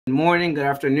morning, good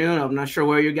afternoon. I'm not sure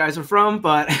where you guys are from,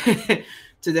 but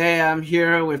today I'm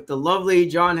here with the lovely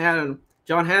John Hammond.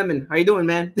 John Hammond, how you doing,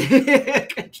 man?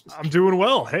 I'm doing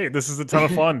well. Hey, this is a ton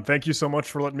of fun. Thank you so much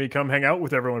for letting me come hang out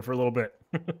with everyone for a little bit.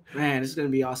 Man, this is gonna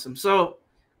be awesome. So,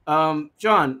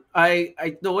 John, I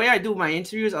the way I do my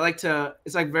interviews, I like to.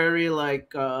 It's like very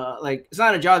like it's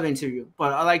not a job interview,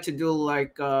 but I like to do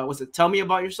like what's it? Tell me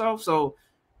about yourself. So,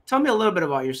 tell me a little bit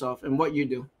about yourself and what you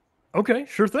do. Okay,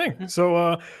 sure thing. Mhm.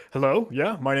 So, hello.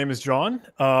 Yeah, my name is John.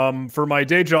 For my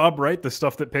day job, right, the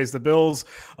stuff that pays the bills,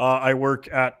 I work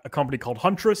at a company called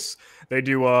Huntress. They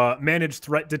do managed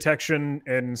threat detection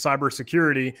and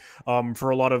cybersecurity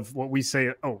for a lot of what we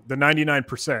say, the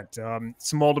 99%,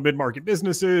 small to mid market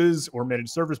businesses or managed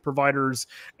service providers.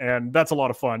 And that's a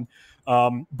lot of fun.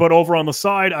 But over on the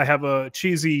side, I have a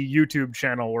cheesy YouTube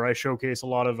channel where I showcase a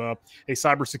lot of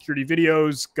cybersecurity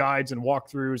videos, guides, and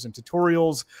walkthroughs and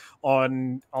tutorials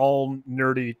on all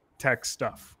nerdy tech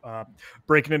stuff,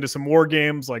 breaking into some war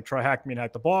games like Try Hack Me and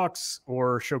Hack the Box,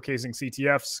 or showcasing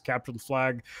CTFs, Capture the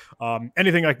Flag,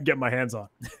 anything I can get my hands on.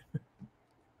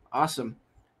 Awesome.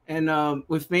 And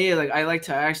with me, like I like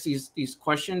to ask these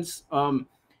questions. What's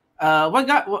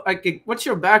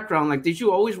your background? Like, did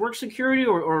you always work security,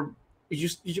 or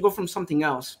did you go from something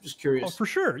else? Just Oh, curious. for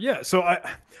sure. Yeah. So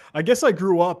I guess I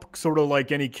grew up sort of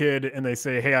like any kid, and they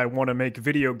say, "Hey, I want to make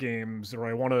video games, or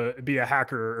I want to be a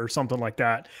hacker, or something like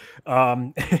that."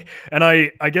 Um, and I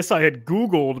guess I had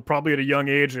Googled probably at a young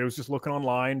age. I was just looking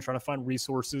online, trying to find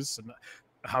resources and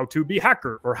how to be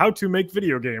hacker or how to make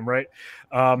video game, right?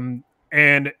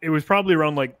 And it was probably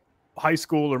around like high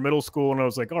school or middle school, and I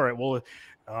was like, "All right, well."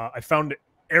 I found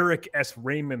Eric S.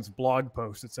 Raymond's blog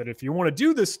post that said, if you want to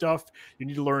do this stuff, you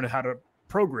need to learn how to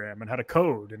program and how to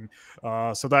code. And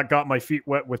so that got my feet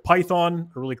wet with Python,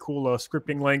 a really cool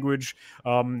scripting language.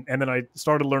 And then I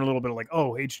started to learn a little bit of like,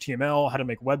 HTML, how to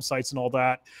make websites and all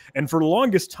that. And for the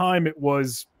longest time, it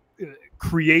was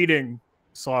creating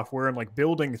software and like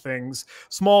building things,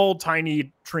 small,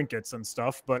 tiny trinkets and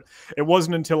stuff. But it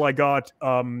wasn't until I got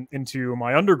into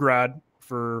my undergrad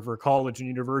for college and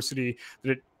university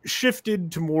that it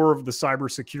shifted to more of the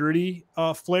cybersecurity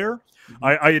flair. Mhm.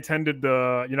 I attended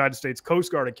the United States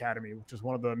Coast Guard Academy, which is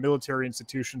one of the military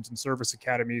institutions and service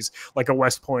academies, like a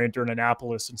West Point or an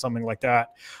Annapolis and something like that,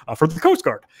 for the Coast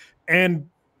Guard. And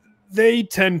they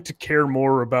tend to care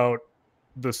more about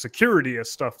the security of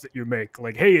stuff that you make.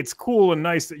 Like, hey, it's cool and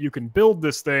nice that you can build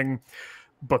this thing,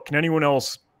 but can anyone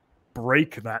else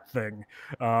break that thing?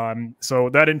 So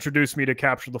that introduced me to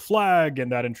Capture the Flag,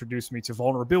 and that introduced me to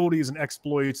vulnerabilities and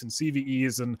exploits and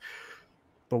CVEs and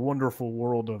the wonderful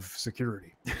world of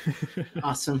security.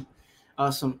 Awesome,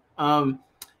 awesome.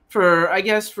 For I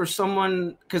guess for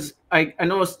someone, because I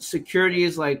know security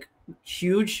is like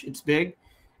huge, it's big.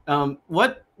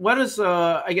 What is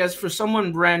I guess for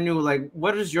someone brand new, like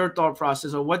what is your thought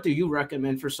process, or what do you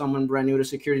recommend for someone brand new to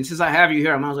security? And since I have you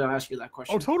here, I might as well ask you that Oh,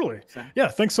 question. totally. So, Yeah,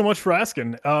 thanks so much for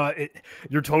asking.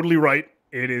 You're totally right.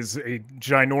 It is a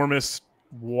ginormous,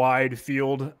 wide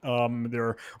field. There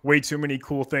are way too many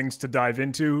cool things to dive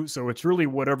into. So it's really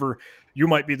whatever you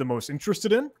might be the most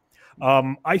interested in.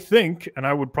 I think, and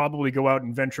I would probably go out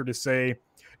and venture to say,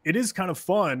 it is kind of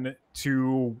fun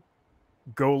to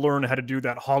go learn how to do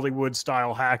that Hollywood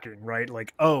style hacking, right?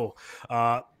 Like,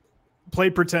 play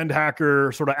pretend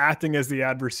hacker, sort of acting as the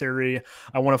adversary.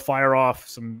 I want to fire off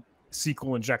some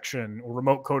SQL injection or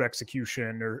remote code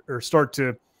execution, or start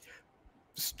to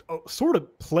sort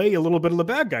of play a little bit of the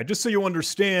bad guy, just so you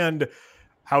understand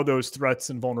how those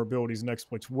threats and vulnerabilities and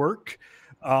exploits work.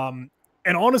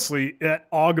 And honestly, it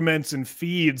augments and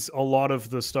feeds a lot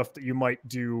of the stuff that you might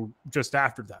do just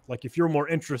after that. Like if you're more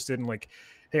interested in like,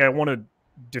 hey, I want to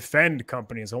defend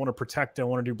companies, I want to protect, I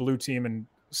want to do blue team and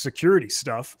security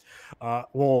stuff.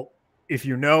 Well, if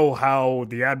you know how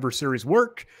the adversaries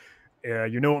work,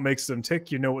 you know what makes them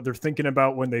tick, you know what they're thinking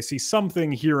about when they see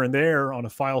something here and there on a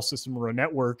file system or a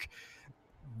network,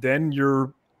 then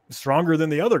you're stronger than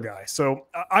the other guy. So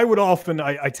I would often,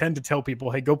 I tend to tell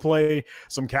people, hey, go play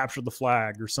some Capture the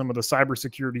Flag or some of the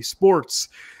cybersecurity sports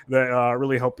that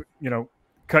really help,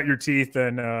 cut your teeth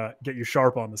and get you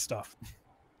sharp on the stuff.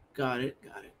 got it,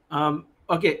 got it.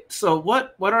 Okay, so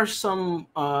what are some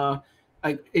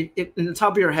in the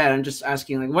top of your head? I'm just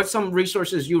asking, like, what's some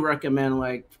resources you recommend?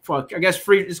 Like, for I guess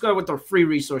free. Let's go with the free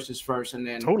resources first, and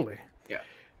then Totally. yeah.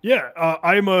 Yeah,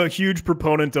 I'm a huge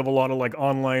proponent of a lot of like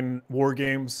online war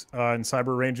games and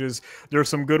cyber ranges. There are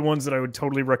some good ones that I would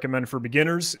totally recommend for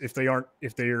beginners if they are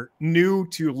new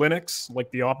to Linux,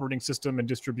 like the operating system and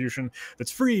distribution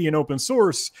that's free and open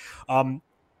source. Um,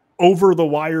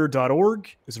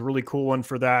 Overthewire.org is a really cool one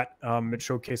for that. It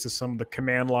showcases some of the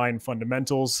command line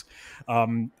fundamentals.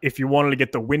 If you wanted to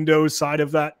get the Windows side of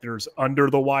that, there's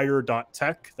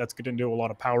underthewire.tech. That's getting into a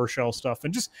lot of PowerShell stuff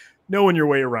and just knowing your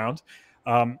way around.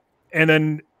 And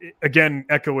then again,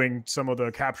 echoing some of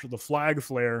the capture the flag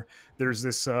flair, there's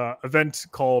this event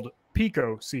called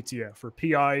PICO CTF or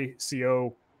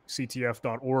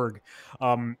PICO.CTF.org.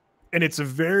 And it's a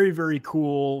very, very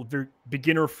cool, very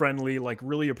beginner friendly, like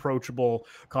really approachable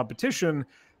competition.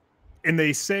 And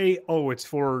they say, oh, it's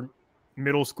for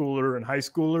middle schooler and high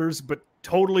schoolers, but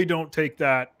totally don't take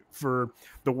that for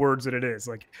the words that it is.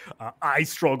 Like I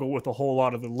struggle with a whole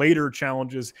lot of the later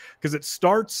challenges because it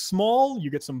starts small,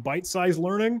 you get some bite-sized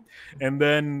learning, and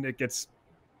then it gets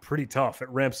pretty tough. It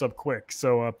ramps up quick.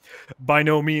 So by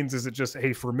no means is it just,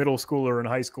 hey, for middle schooler and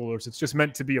high schoolers. It's just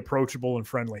meant to be approachable and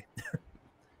friendly.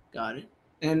 Got it.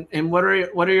 And what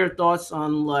are your thoughts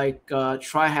on like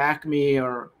Try Hack Me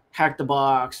or Hack the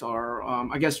Box or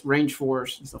I guess Range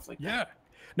Force and stuff like that? Yeah.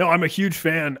 No, I'm a huge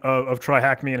fan of Try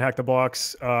Hack Me and Hack the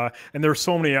Box. And there's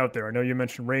so many out there. I know you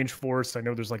mentioned Range Force. I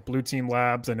know there's like Blue Team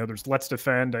Labs. I know there's Let's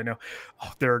Defend. I know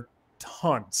there are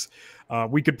tons.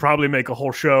 We could probably make a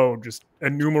whole show just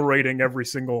enumerating every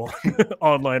single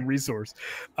online resource.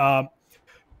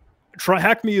 Try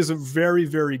Hack Me is very,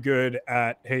 very good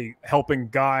at, hey, helping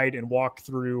guide and walk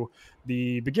through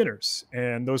the beginners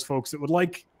and those folks that would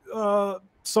like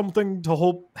something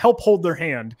to help hold their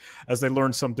hand as they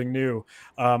learn something new.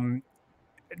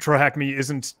 Try Hack Me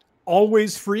isn't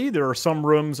always free. There are some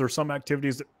rooms or some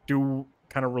activities that do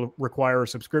kind of require a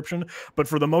subscription, but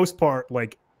for the most part,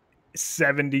 like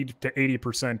 70 to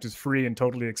 80% is free and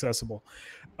totally accessible.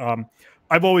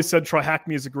 I've always said Try Hack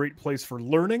Me is a great place for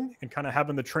learning and kind of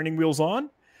having the training wheels on.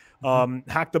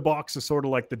 Hack the Box is sort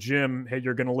of like the gym. Hey,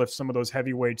 you're going to lift some of those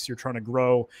heavy weights. You're trying to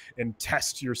grow and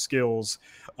test your skills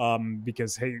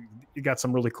because, hey, you got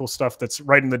some really cool stuff that's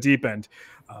right in the deep end.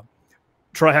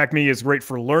 Try Hack Me is great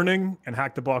for learning, and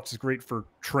Hack the Box is great for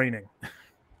training.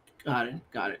 Got it.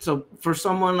 Got it. So for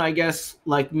someone, I guess,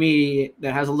 like me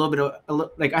that has a little bit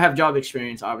of, like I have job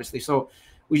experience, obviously. So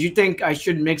would you think I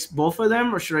should mix both of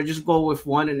them or should I just go with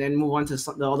one and then move on to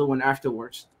the other one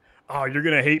afterwards? Oh, you're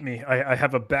going to hate me. I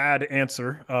have a bad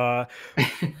answer.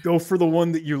 Go for the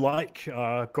one that you like.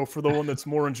 Go for the one that's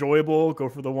more enjoyable. Go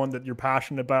for the one that you're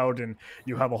passionate about and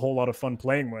you have a whole lot of fun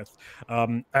playing with.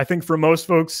 I think for most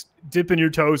folks, dipping your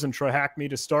toes and Try Hack Me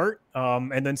to start,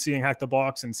 and then seeing Hack the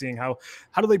Box and seeing how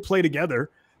do they play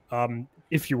together.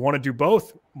 If you want to do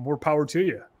both, more power to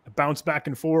you. Bounce back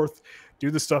and forth. Do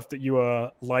the stuff that you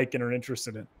like and are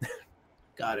interested in.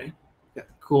 Got it. Yeah,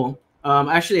 cool.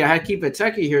 Actually, I had Keep It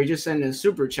Techie here. He just sent a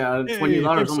super chat, Hey, $20.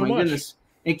 Oh so my much. goodness!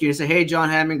 Thank you. He said, "Hey, John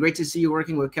Hammond, great to see you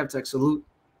working with Kevtech. Salute."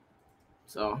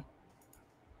 So,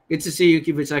 good to see you,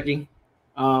 Keep It Techie.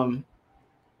 I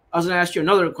was gonna ask you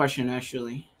another question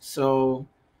actually. So,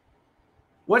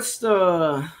 what's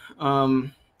the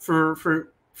for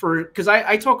because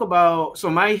I talk about, so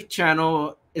my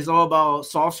channel is all about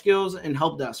soft skills and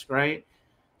help desk, right?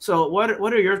 So what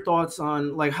are your thoughts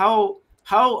on like how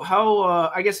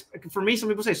I guess for me, some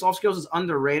people say soft skills is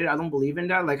underrated. I don't believe in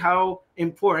that. Like how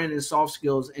important is soft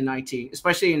skills in IT,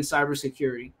 especially in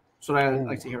cybersecurity? So I'd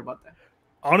like to hear about that.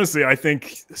 Honestly, I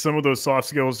think some of those soft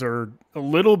skills are a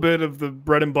little bit of the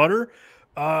bread and butter.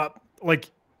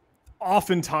 Like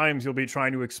oftentimes you'll be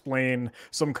trying to explain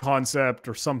some concept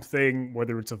or something,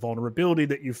 whether it's a vulnerability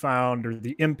that you found or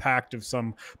the impact of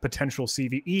some potential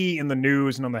CVE in the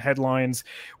news and on the headlines,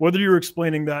 whether you're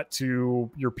explaining that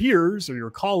to your peers or your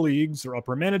colleagues or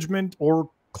upper management or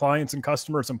clients and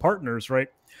customers and partners, right?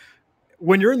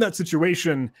 When you're in that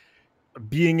situation,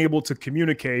 being able to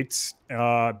communicate,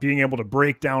 being able to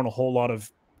break down a whole lot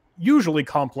of usually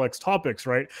complex topics,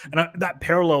 right? And that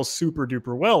parallels super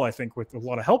duper well, I think, with a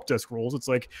lot of help desk roles. It's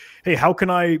like, hey, how can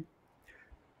I,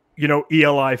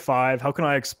 ELI 5, how can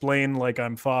I explain like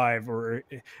I'm 5 or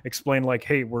explain like,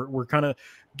 hey, we're kind of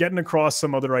getting across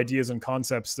some other ideas and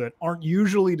concepts that aren't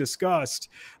usually discussed,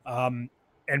 and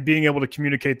being able to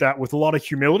communicate that with a lot of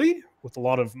humility, with a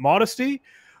lot of modesty,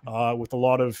 with a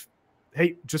lot of,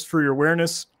 hey, just for your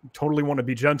awareness, totally want to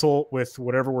be gentle with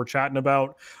whatever we're chatting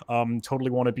about.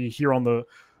 Totally want to be here on the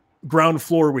ground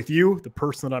floor with you, the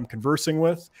person that I'm conversing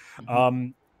with.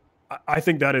 I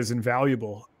think that is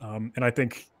invaluable. And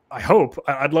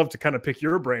I'd love to kind of pick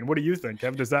your brain. What do you think,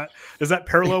 Kev? Does that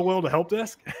parallel well to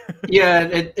Helpdesk? Yeah,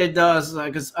 it does.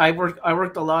 Because I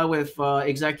worked a lot with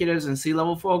executives and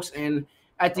C-level folks, and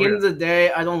at the end of the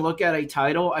day, I don't look at a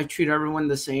title. I treat everyone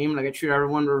the same. Like I treat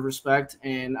everyone with respect,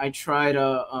 and I try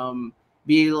to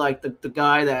be like the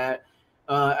guy that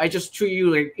I just treat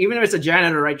you like, even if it's a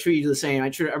janitor, I treat you the same. I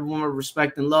treat everyone with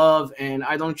respect and love, and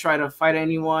I don't try to fight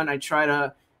anyone. I try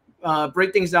to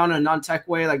break things down in a non-tech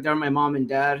way, like they're my mom and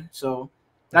dad. So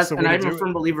That's the way and to I'm a do it.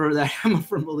 firm believer of that. I'm a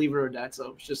firm believer of that.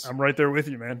 So it's just, I'm right there with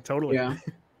you, man. Totally. yeah.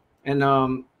 And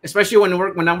especially when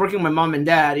I'm working with my mom and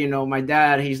dad, you know, my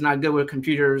dad, he's not good with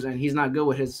computers and he's not good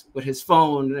with his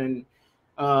phone. And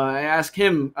I ask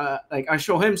him, like I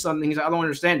show him something, he's like, I don't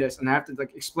understand this, and I have to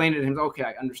like explain it to him. Okay,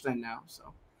 I understand now.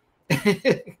 So,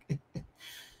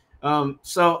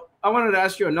 so I wanted to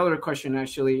ask you another question,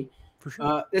 actually. For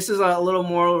sure. This is a little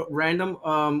more random.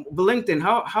 But LinkedIn,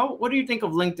 what do you think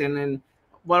of LinkedIn, and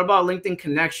what about LinkedIn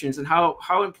connections, and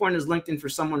how important is LinkedIn for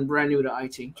someone brand new to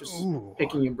IT? Just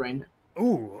picking your brain.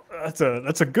 Ooh, that's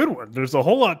a good one. There's a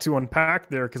whole lot to unpack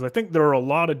there because I think there are a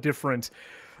lot of different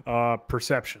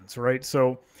perceptions, right?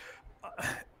 So,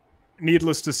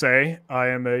 needless to say, I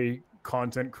am a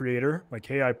content creator. Like,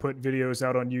 hey, I put videos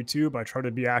out on YouTube. I try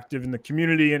to be active in the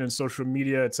community and in social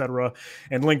media, etc.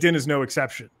 And LinkedIn is no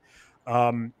exception.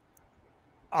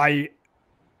 I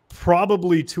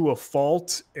probably to a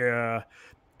fault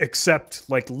accept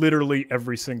like literally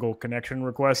every single connection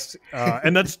request,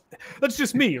 and that's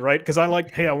just me, right? Because I like,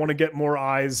 hey, I want to get more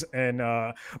eyes and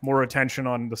more attention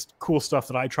on the cool stuff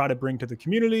that I try to bring to the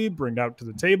community, bring out to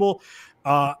the table.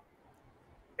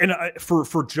 And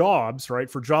for jobs, right,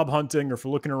 for job hunting or for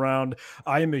looking around,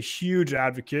 I am a huge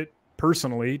advocate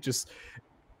personally. Just,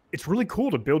 it's really cool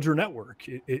to build your network.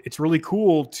 It's really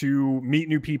cool to meet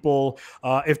new people.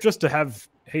 If just to have,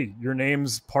 hey, your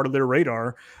name's part of their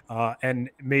radar, and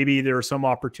maybe there are some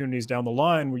opportunities down the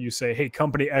line where you say, hey,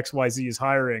 company XYZ is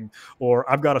hiring, or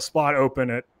I've got a spot open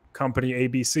at company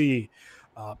ABC.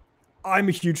 I'm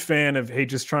a huge fan of, hey,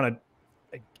 just trying to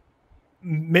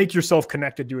make yourself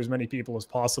connected to as many people as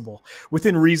possible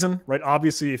within reason, right?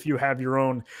 Obviously, if you have your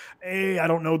own, hey, I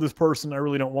don't know this person, I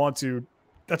really don't want to,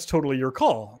 that's totally your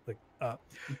call. Like,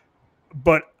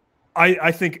 but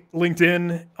I think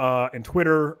LinkedIn and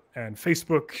Twitter and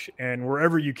Facebook and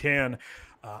wherever you can,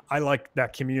 I like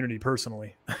that community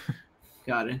personally.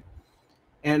 Got it.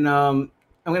 And I'm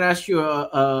going to ask you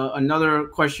another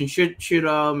question.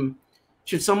 Should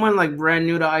someone like brand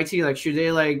new to IT, like should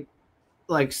they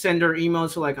like send their email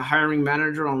to like a hiring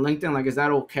manager on LinkedIn? Like, is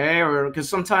that okay? Or because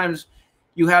sometimes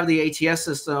you have the ATS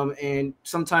system and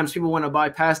sometimes people want to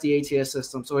bypass the ATS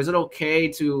system. So is it okay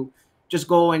to just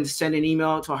go and send an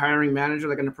email to a hiring manager,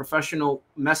 like in a professional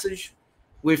message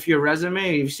with your resume?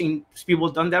 Have you seen people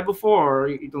done that before, or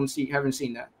you haven't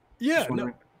seen that? Yeah,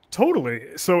 no,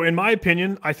 totally. So in my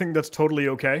opinion, I think that's totally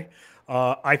okay.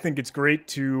 I think it's great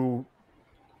to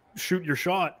shoot your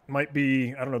shot, might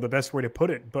be, I don't know, the best way to put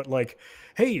it, but like,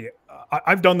 hey,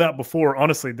 I've done that before.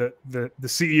 Honestly, the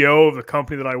CEO of the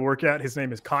company that I work at, his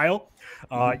name is Kyle.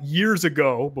 Years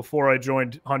ago, before I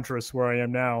joined Huntress, where I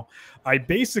am now, I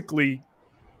basically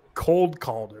cold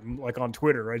called him like on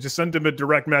Twitter. I just sent him a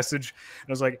direct message and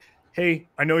I was like, hey,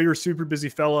 I know you're a super busy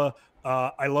fella.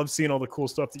 I love seeing all the cool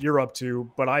stuff that you're up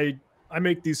to, but I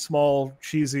make these small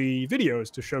cheesy videos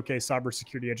to showcase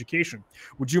cybersecurity education.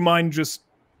 Would you mind just,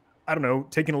 I don't know,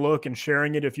 taking a look and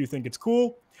sharing it if you think it's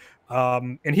cool?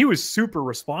 And he was super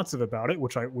responsive about it,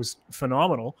 which was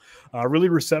phenomenal, really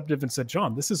receptive, and said,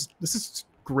 John, this is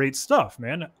great stuff,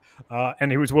 man.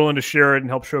 And he was willing to share it and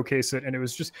help showcase it. And it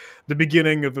was just the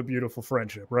beginning of a beautiful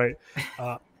friendship, right?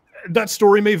 That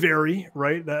story may vary,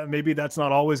 right? Maybe that's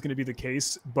not always going to be the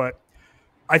case, but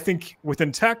I think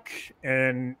within tech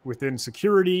and within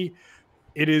security,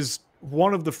 it is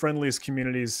one of the friendliest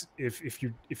communities if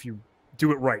you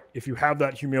do it right. If you have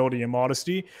that humility and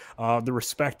modesty, the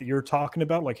respect that you're talking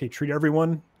about, like, hey, treat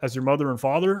everyone as your mother and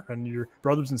father and your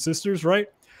brothers and sisters, right?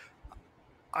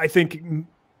 I think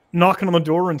knocking on the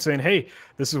door and saying, hey,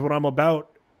 this is what I'm about.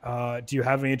 Do you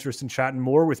have any interest in chatting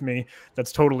more with me?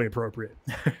 That's totally appropriate.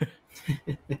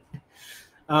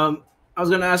 I was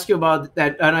going to ask you about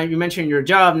that. And you mentioned your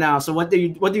job now. So what do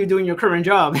you do in your current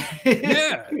job?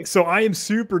 Yeah. So I am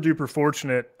super duper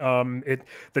fortunate.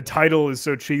 The title is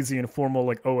so cheesy and formal,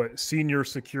 like, oh, a senior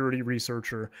security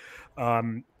researcher.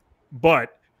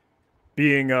 But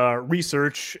being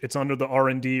research, it's under the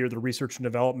R&D, or the research and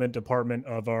development department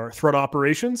of our threat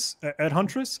operations at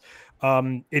Huntress.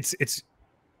 It's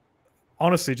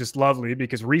honestly just lovely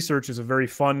because research is a very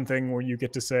fun thing where you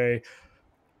get to say,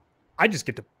 I just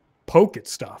get to poke at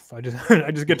stuff. I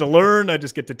just get to learn. I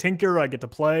just get to tinker. I get to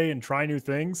play and try new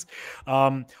things.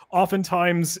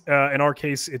 Oftentimes, in our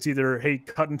case, it's either, hey,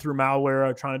 cutting through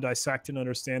malware, trying to dissect and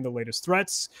understand the latest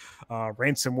threats,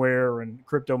 ransomware and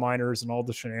crypto miners and all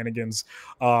the shenanigans,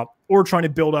 or trying to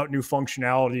build out new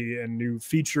functionality and new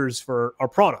features for our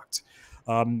product.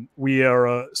 We are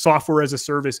a software as a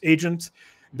service agent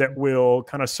that will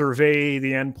kind of survey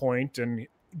the endpoint and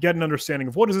get an understanding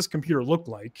of what does this computer look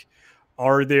like?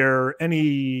 Are there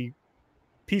any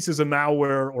pieces of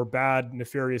malware or bad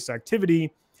nefarious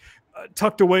activity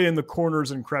tucked away in the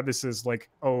corners and crevices, like,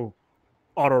 auto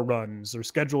runs or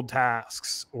scheduled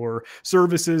tasks or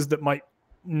services that might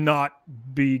not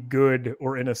be good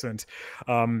or innocent.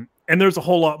 And there's a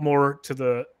whole lot more to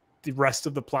the rest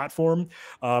of the platform,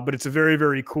 but it's a very,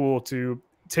 very cool to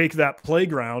take that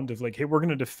playground of like, hey, we're going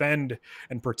to defend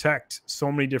and protect so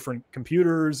many different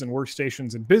computers and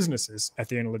workstations and businesses at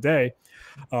the end of the day.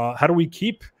 How do we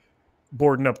keep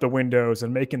boarding up the windows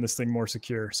and making this thing more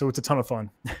secure? So it's a ton of fun.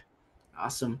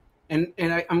 Awesome. And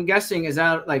I'm guessing, is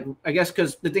that like, I guess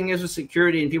because the thing is with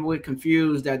security and people get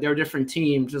confused that there are different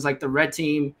teams. There's like the red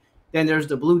team, then there's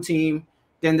the blue team,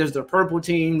 then there's the purple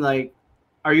team. Like,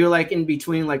 are you like in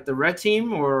between like the red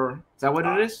team, or is that what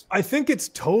it is? I think it's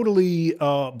totally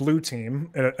blue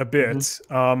team a bit.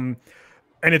 And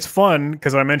it's fun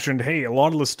because I mentioned, hey, a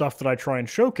lot of the stuff that I try and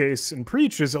showcase and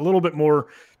preach is a little bit more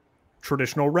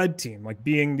traditional red team, like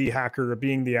being the hacker or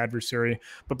being the adversary,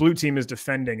 but blue team is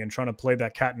defending and trying to play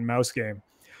that cat and mouse game.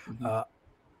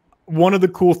 One of the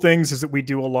cool things is that we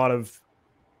do a lot of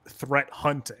threat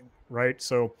hunting, right?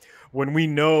 So when we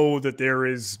know that there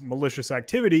is malicious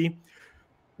activity,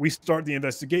 we start the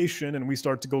investigation and we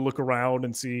start to go look around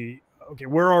and see, okay,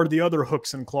 where are the other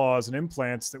hooks and claws and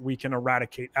implants that we can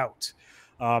eradicate out?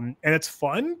 And it's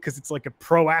fun because it's like a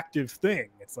proactive thing.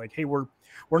 It's like, hey, we're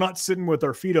not sitting with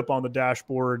our feet up on the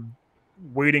dashboard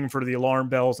waiting for the alarm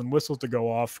bells and whistles to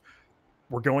go off.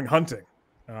 We're going hunting.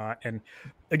 And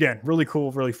again, really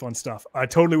cool, really fun stuff. I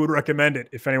totally would recommend it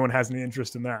if anyone has any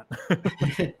interest in that.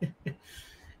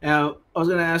 Now, I was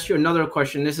going to ask you another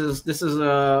question. This is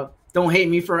don't hate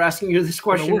me for asking you this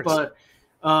question, but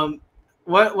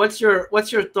what's your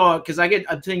thought? Because I get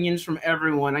opinions from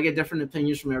everyone. I get different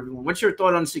opinions from everyone. What's your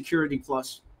thought on Security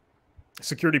Plus?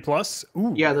 Security Plus?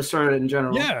 Ooh. Yeah, the cert in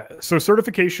general. Yeah. So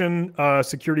certification,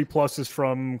 Security Plus is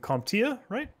from CompTIA,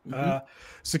 right?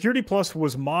 Security Plus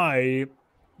was my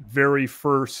very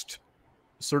first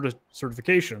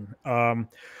certification.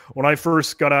 When I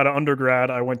first got out of undergrad,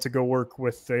 I went to go work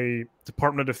with a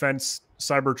Department of Defense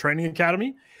cyber training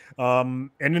academy. And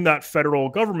in that federal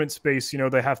government space,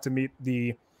 they have to meet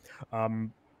the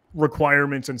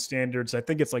requirements and standards. I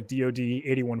think it's like DoD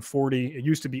 8140. It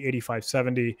used to be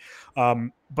 8570.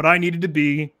 But I needed to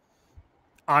be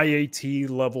IAT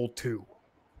level 2.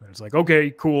 And it's like,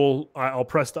 okay, cool. I'll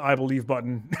press the I believe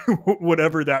button,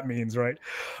 whatever that means, right?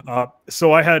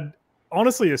 So I had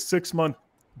honestly a 6-month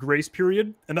grace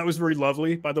period, and that was very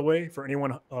lovely, by the way, for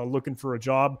anyone looking for a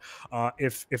job.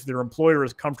 If their employer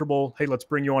is comfortable, hey, let's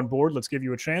bring you on board, let's give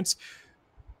you a chance,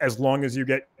 as long as you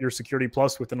get your Security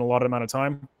Plus within a lot amount of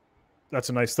time. That's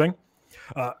a nice thing.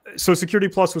 So Security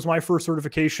Plus was my first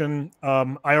certification.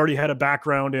 I already had a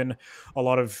background in a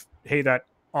lot of, hey, that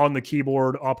on the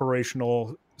keyboard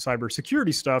operational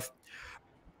cybersecurity stuff.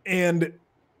 And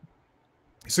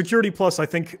Security Plus, I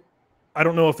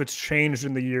don't know if it's changed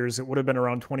in the years. It would have been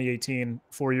around 2018,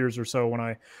 4 years or so when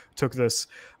I took this.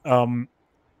 And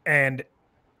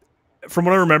from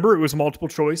what I remember, it was multiple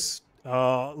choice,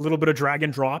 a little bit of drag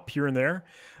and drop here and there.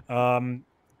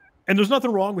 And there's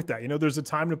nothing wrong with that. There's a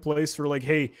time and a place for like,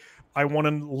 hey, I want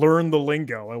to learn the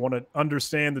lingo. I want to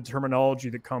understand the terminology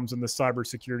that comes in the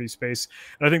cybersecurity space.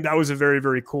 And I think that was a very,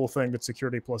 very cool thing that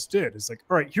Security Plus did. It's like,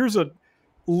 all right, here's a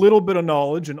little bit of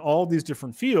knowledge in all these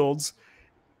different fields.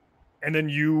 And then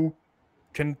you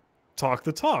can talk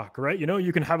the talk, right?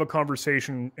 You can have a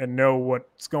conversation and know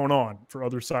what's going on for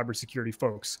other cybersecurity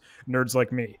folks, nerds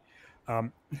like me.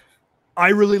 I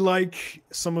really like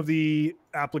some of the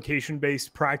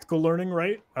application-based practical learning,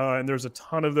 right? And there's a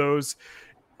ton of those: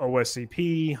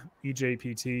 OSCP,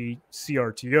 EJPT,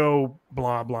 CRTO,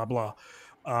 blah, blah, blah.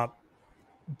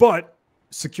 But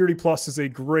Security Plus is a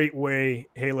great way.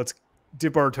 Hey, let's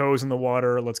dip our toes in the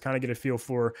water. Let's kind of get a feel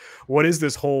for what is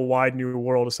this whole wide new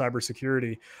world of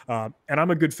cybersecurity. And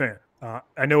I'm a good fan.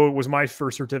 I know it was my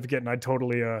first certificate, and I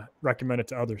totally recommend it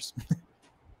to others.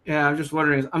 Yeah, I'm just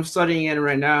wondering. I'm studying it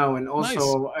right now, and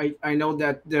also nice. I know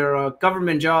that their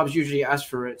government jobs usually ask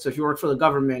for it. So if you work for the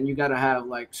government, you got to have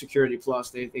like Security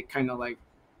Plus. They kind of like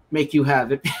make you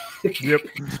have it. Yep.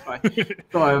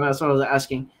 So that's what I was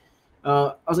asking.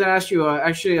 I was gonna ask you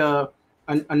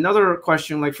another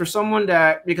question, like for someone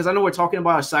that, because I know we're talking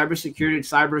about cybersecurity,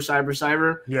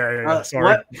 cyber. Yeah.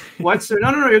 Sorry. What's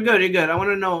no, you're good. I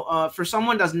want to know for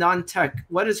someone that's non-tech,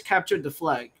 what is captured the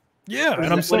flag? Yeah,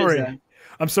 and I'm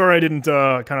sorry I didn't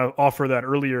kind of offer that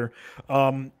earlier.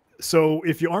 So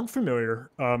if you aren't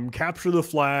familiar, capture the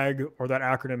flag, or that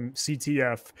acronym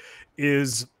CTF,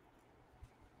 is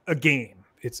a game.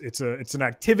 It's an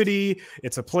activity.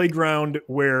 It's a playground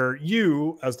where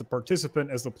you, as the participant,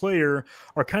 as the player,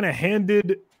 are kind of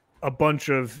handed a bunch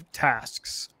of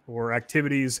tasks or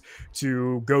activities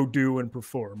to go do and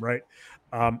perform, right?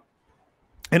 Um,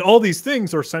 and all these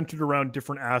things are centered around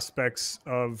different aspects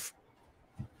of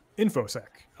infosec.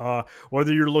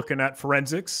 Whether you're looking at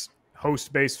forensics,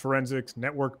 host-based forensics,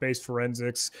 network-based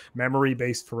forensics,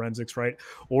 memory-based forensics, right?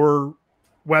 Or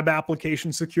web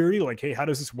application security, like, hey, how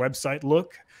does this website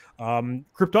look?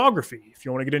 Cryptography, if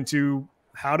you want to get into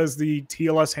how does the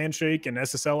TLS handshake and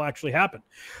SSL actually happen,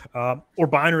 or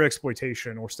binary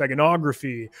exploitation, or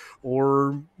steganography,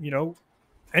 or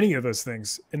any of those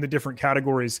things in the different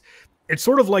categories. It's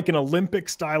sort of like an Olympic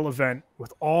style event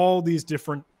with all these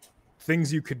different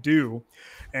things you could do.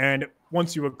 And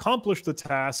once you accomplish the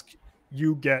task,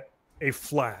 you get a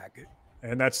flag.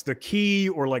 And that's the key,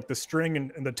 or like the string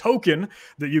and the token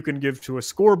that you can give to a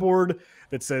scoreboard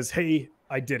that says, hey,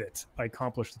 I did it. I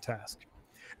accomplished the task.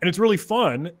 And it's really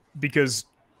fun because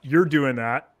you're doing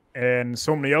that and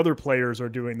so many other players are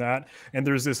doing that. And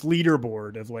there's this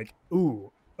leaderboard of like,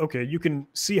 ooh, okay, you can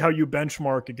see how you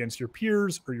benchmark against your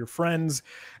peers or your friends.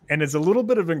 And it's a little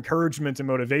bit of encouragement and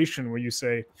motivation where you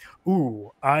say,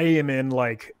 ooh, I am in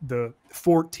like the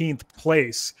 14th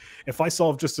place. If I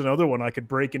solve just another one, I could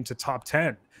break into top 10.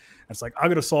 And it's like, I'm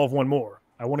going to solve one more.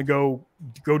 I want to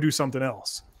go do something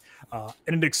else.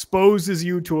 And it exposes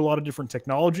you to a lot of different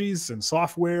technologies and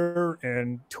software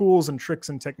and tools and tricks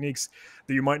and techniques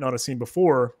that you might not have seen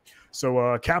before.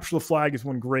 So capture the flag is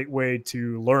one great way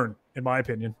to learn, in my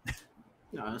opinion.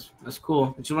 No, that's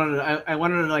cool. I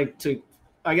wanted to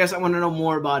I guess I want to know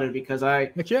more about it because I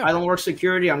don't work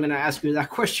security. I'm going to ask you that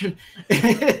question.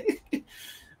 I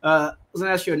was going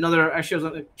to ask you another. Actually,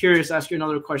 I was curious to ask you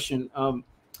another question.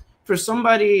 For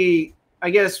somebody, I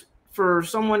guess for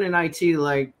someone in IT,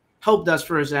 like Helpdesk,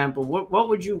 for example, what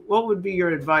would be your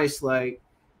advice like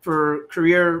for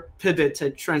career pivot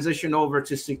to transition over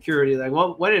to security? Like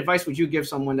what advice would you give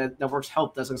someone that works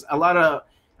Helpdesk? I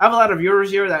have a lot of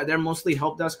viewers here that they're mostly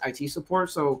Helpdesk IT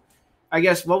support. So I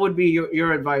guess what would be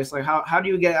your advice? Like how do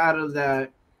you get out of the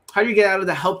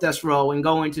Helpdesk role and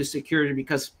go into security?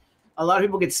 Because a lot of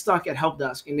people get stuck at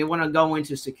Helpdesk and they want to go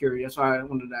into security. That's why I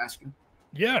wanted to ask you.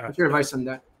 Yeah. What's your advice on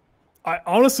that? I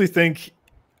honestly think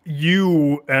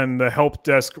you and the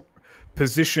Helpdesk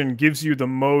position gives you the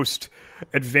most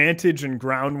advantage and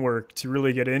groundwork to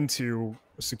really get into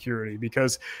security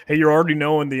because, hey, you're already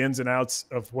knowing the ins and outs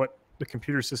of what the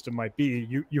computer system might be.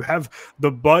 You have the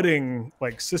budding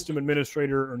like system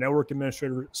administrator or network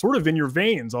administrator sort of in your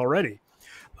veins already.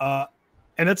 And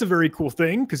that's a very cool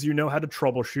thing because you know how to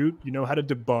troubleshoot, you know how to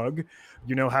debug,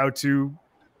 you know how to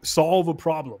solve a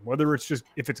problem, whether it's just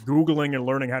if it's Googling and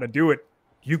learning how to do it,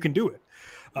 you can do it.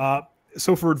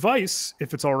 So for advice,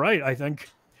 if it's all right, I think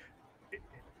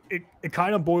it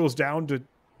kind of boils down to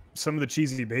some of the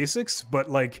cheesy basics,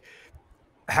 but like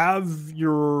have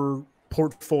your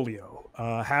portfolio,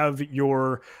 have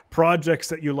your projects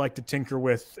that you like to tinker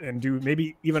with and do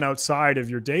maybe even outside of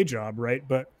your day job, right?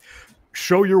 But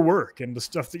show your work and the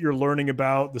stuff that you're learning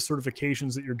about, the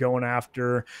certifications that you're going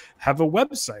after. Have a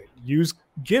website, use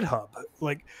GitHub.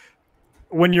 Like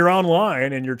when you're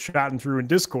online and you're chatting through in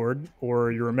Discord,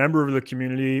 or you're a member of the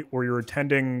community, or you're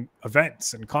attending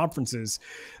events and conferences,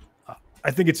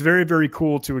 I think it's very, very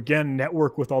cool to, again,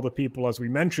 network with all the people, as we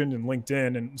mentioned, in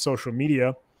LinkedIn and social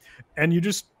media. And you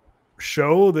just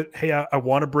show that, hey, I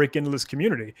want to break into this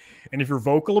community. And if you're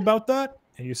vocal about that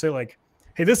and you say like,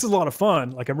 hey, this is a lot of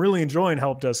fun, like I'm really enjoying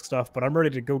Helpdesk stuff, but I'm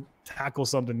ready to go tackle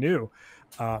something new.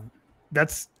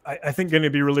 That's, I think, going to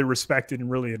be really respected and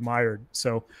really admired.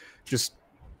 So just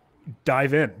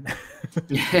dive in.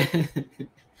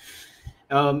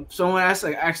 Someone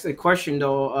asked a question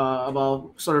though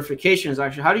about certifications.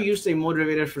 Actually, how do you stay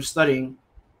motivated for studying?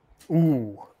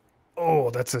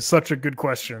 That's such a good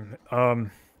question.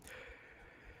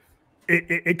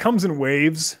 It comes in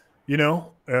waves,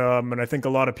 and I think a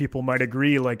lot of people might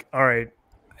agree. Like, all right,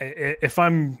 if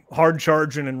I'm hard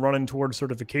charging and running towards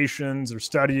certifications or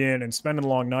studying and spending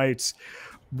long nights,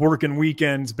 working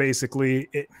weekends, basically,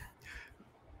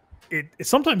 it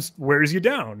sometimes wears you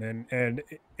down, and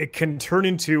it can turn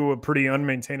into a pretty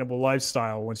unmaintainable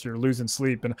lifestyle once you're losing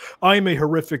sleep. And I'm a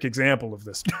horrific example of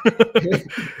this.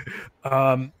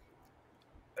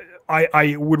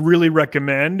 I would really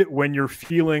recommend, when you're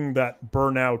feeling that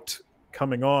burnout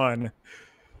coming on,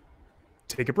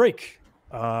 take a break.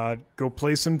 Go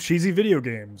play some cheesy video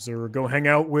games, or go hang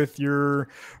out with your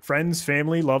friends,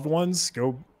 family, loved ones.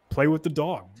 Go play with the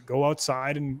dog. go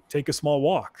outside and take a small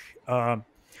walk.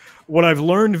 What I've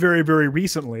learned very, very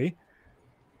recently,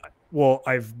 well,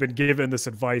 I've been given this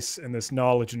advice and this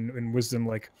knowledge and wisdom,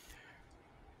 like,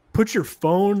 put your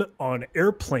phone on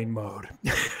airplane mode.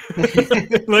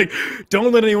 Like,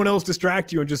 don't let anyone else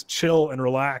distract you, and just chill and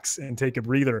relax and take a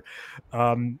breather.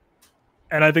 And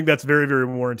I think that's very, very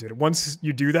warranted. Once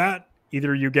you do that,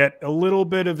 either you get a little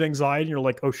bit of anxiety and you're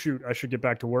like, oh shoot, I should get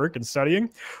back to work and studying,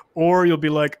 or you'll be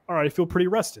like, all right, I feel pretty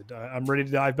rested, I'm ready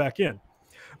to dive back in.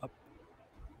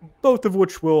 Both of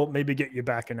which will maybe get you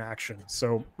back in action.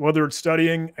 So whether it's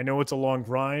studying, I know it's a long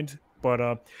grind, but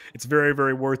it's very,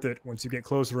 very worth it once you get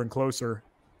closer and closer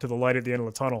to the light at the end of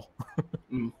the tunnel.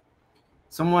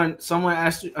 Someone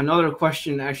asked another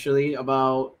question actually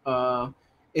about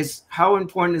is how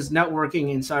important is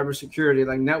networking in cybersecurity?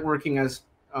 Like networking as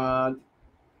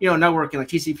networking like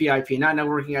TCP/IP, not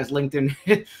networking as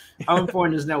LinkedIn. How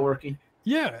important is networking?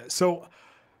 Yeah, so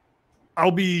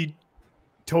I'll be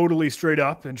totally straight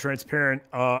up and transparent.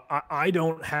 I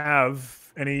don't have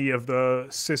any of the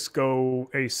Cisco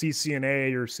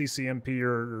CCNA or CCMP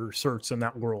or certs in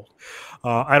that world.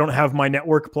 I don't have my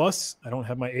Network Plus. I don't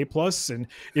have my A Plus. And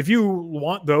if you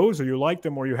want those, or you like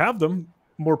them, or you have them,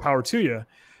 more power to you.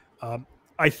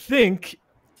 I think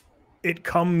it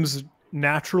comes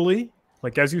naturally.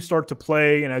 Like, as you start to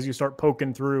play and as you start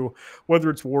poking through, whether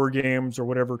it's war games or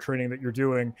whatever training that you're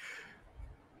doing,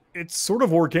 it's sort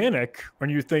of organic when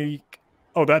you think,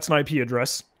 oh, that's an IP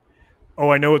address. Oh,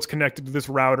 I know it's connected to this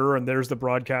router, and there's the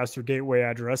broadcast or gateway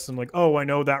address. And like, oh, I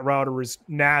know that router is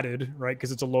NATed, right?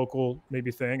 Because it's a local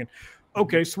maybe thing. And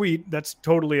okay, sweet. That's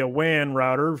totally a WAN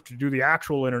router to do the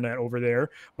actual internet over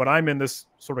there. But I'm in this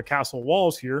sort of castle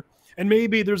walls here. And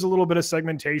maybe there's a little bit of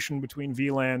segmentation between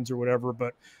VLANs or whatever.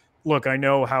 But look, I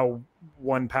know how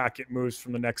one packet moves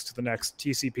from the next to the next,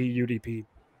 TCP, UDP,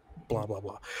 blah, blah,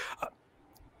 blah.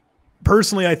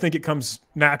 Personally, I think it comes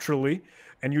naturally,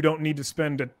 and you don't need to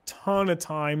spend a ton of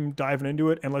time diving into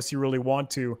it unless you really want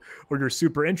to, or you're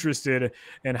super interested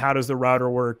in how does the router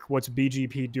work, what's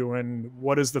BGP doing,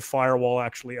 what is the firewall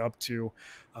actually up to.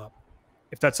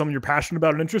 If that's something you're passionate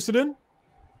about and interested in,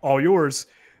 all yours,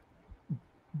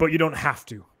 but you don't have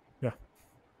to.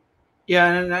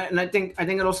 Yeah, and I think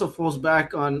it also falls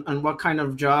back on what kind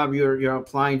of job you're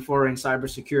applying for in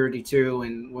cybersecurity too,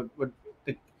 and what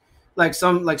like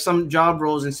some job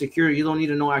roles in security, you don't need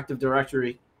to know Active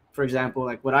Directory, for example.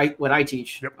 Like what I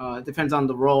teach, Yep. It depends on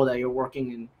the role that you're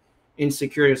working in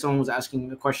security. If someone was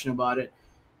asking a question about it,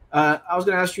 I was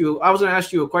gonna ask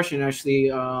you a question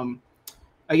actually.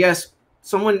 I guess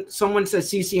someone said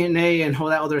CCNA and all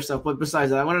that other stuff, but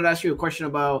besides that, I wanted to ask you a question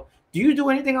about: do you do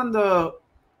anything on the?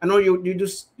 I know you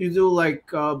do like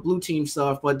blue team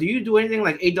stuff, but do you do anything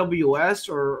like AWS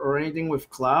or anything with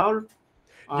cloud?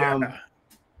 Yeah.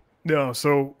 No,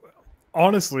 so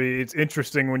honestly, it's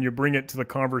interesting when you bring it to the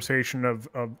conversation of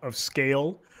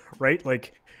scale, right?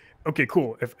 Like, okay,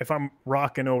 cool. If I'm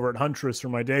rocking over at Huntress for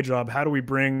my day job, how do we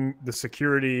bring the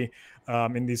security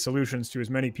in these solutions to as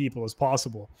many people as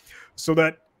possible? So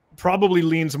that probably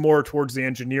leans more towards the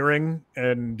engineering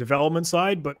and development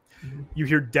side, but you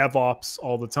hear DevOps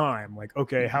all the time. Like,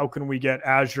 okay, how can we get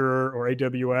Azure or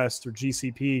AWS or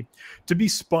GCP to be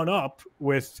spun up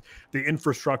with the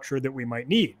infrastructure that we might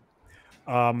need?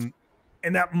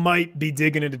 And that might be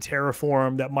digging into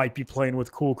Terraform, that might be playing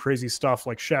with cool, crazy stuff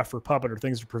like Chef or Puppet or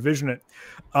things to provision it.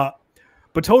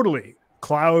 But totally,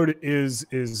 cloud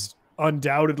is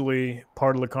undoubtedly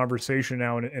part of the conversation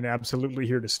now, and absolutely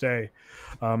here to stay.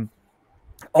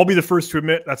 I'll be the first to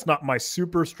admit that's not my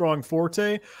super strong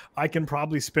forte. I can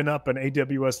probably spin up an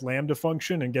AWS Lambda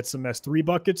function and get some S3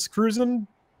 buckets cruising,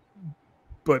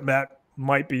 but that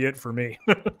might be it for me.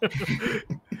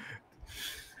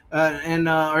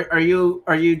 Are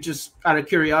you just out of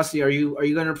curiosity? Are you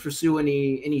going to pursue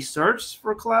any certs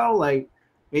for cloud, like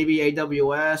maybe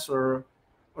AWS or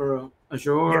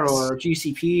Azure Yes. or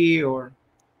GCP or?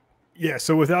 Yeah,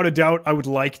 so without a doubt, I would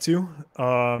like to.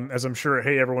 As I'm sure,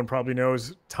 hey, everyone probably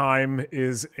knows, time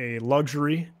is a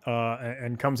luxury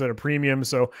and comes at a premium.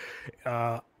 So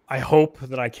I hope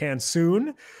that I can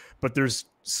soon, but there's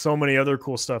so many other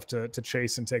cool stuff to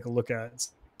chase and take a look at.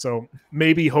 So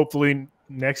maybe, hopefully,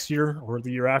 next year or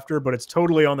the year after, but it's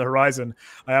totally on the horizon.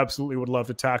 I absolutely would love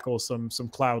to tackle some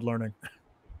cloud learning.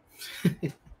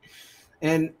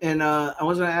 and I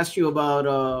was going to ask you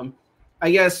about,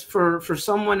 I guess for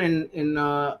someone in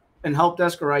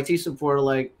Helpdesk or IT support,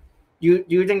 like, do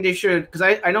you think they should? Because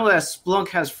I know that Splunk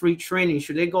has free training.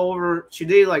 Should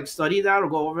they like study that or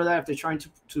go over that if they're trying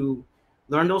to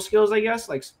learn those skills? I guess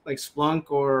like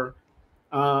Splunk or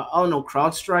I don't know,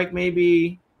 CrowdStrike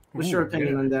maybe. What's your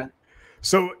opinion on that?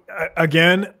 So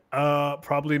again,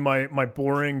 probably my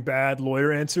boring bad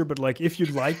lawyer answer, but like if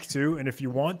you'd like to and if you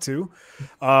want to,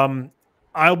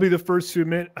 I'll be the first to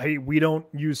admit, hey, we don't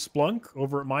use Splunk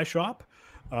over at my shop.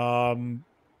 Um,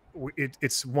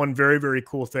 it's one very, very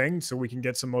cool thing, so we can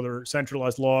get some other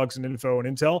centralized logs and info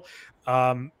and intel.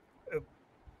 Um,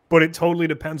 but it totally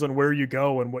depends on where you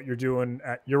go and what you're doing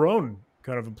at your own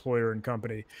kind of employer and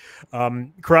company.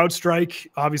 CrowdStrike,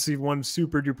 obviously one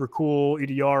super duper cool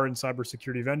EDR and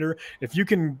cybersecurity vendor. If you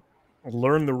can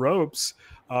learn the ropes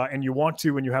and you want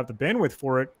to, and you have the bandwidth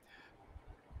for it,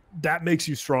 that makes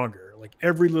you stronger. Like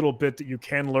every little bit that you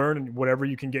can learn and whatever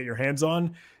you can get your hands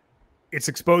on, it's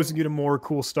exposing you to more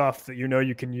cool stuff that you know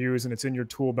you can use, and it's in your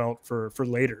tool belt for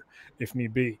later if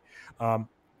need be.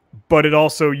 But it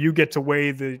also, you get to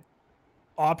weigh the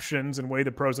options and weigh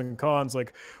the pros and cons.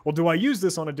 Like, well, do I use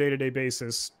this on a day-to-day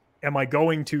basis? Am I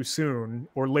going too soon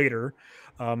or later?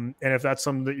 And if that's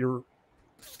something that you're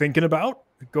thinking about,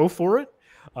 go for it.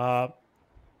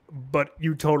 But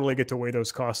you totally get to weigh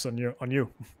those costs on you.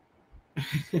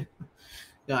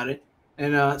 Got it.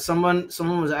 And someone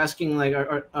was asking, like,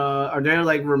 are there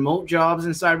like remote jobs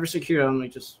in cybersecurity? I'm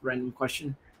like, just random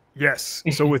question. Yes.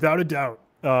 So without a doubt,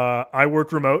 I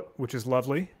work remote, which is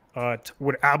lovely.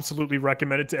 Would absolutely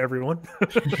recommend it to everyone.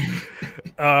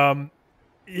 And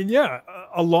yeah,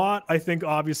 a lot, I think,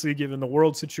 obviously, given the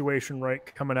world situation, right,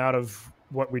 coming out of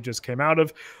what we just came out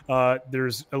of,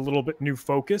 there's a little bit new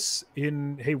focus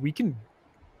in, hey, we can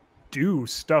do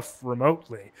stuff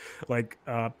remotely. Like,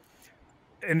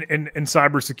 in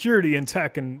cybersecurity and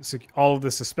tech and all of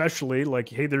this, especially, like,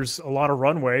 hey, there's a lot of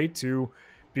runway to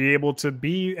be able to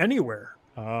be anywhere.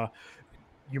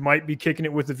 You might be kicking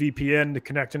it with a VPN to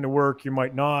connect into work. You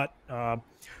might not.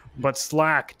 But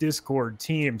Slack, Discord,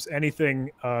 Teams,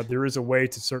 anything, there is a way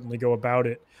to certainly go about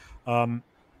it. And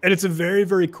it's a very,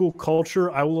 very cool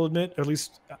culture, I will admit. At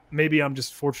least maybe I'm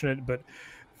just fortunate. But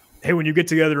hey, when you get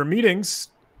together in meetings,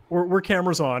 we're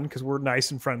cameras on because we're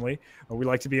nice and friendly. We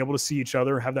like to be able to see each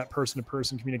other, have that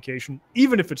person-to-person communication,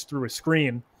 even if it's through a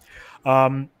screen.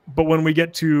 But when we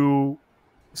get to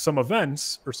some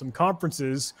events or some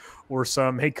conferences or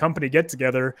some, hey, company get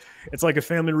together, it's like a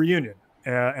family reunion.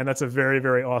 And that's a very,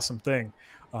 very awesome thing.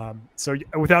 So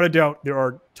without a doubt, there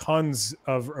are tons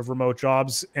of remote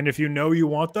jobs. And if you know you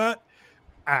want that,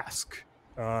 ask.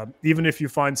 Even if you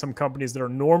find some companies that are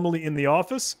normally in the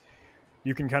office,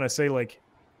 you can kind of say like,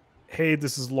 hey,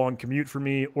 this is a long commute for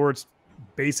me, or it's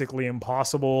basically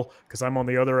impossible because I'm on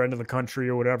the other end of the country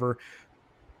or whatever.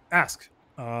 Ask.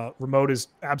 Remote is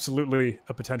absolutely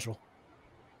a potential.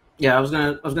 Yeah, I was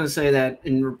gonna say that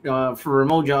in for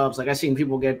remote jobs, like I've seen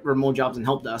people get remote jobs in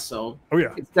Helpdesk, so oh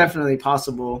yeah, it's definitely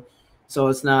possible. So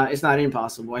it's not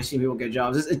impossible. I've seen people get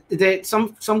jobs.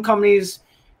 Some companies,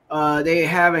 they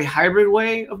have a hybrid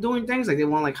way of doing things. Like they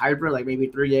want like hybrid, like maybe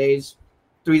 3 days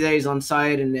on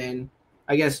site, and then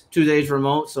I guess 2 days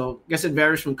remote. So I guess it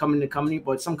varies from company to company,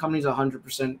 but some companies are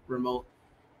 100% remote,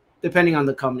 depending on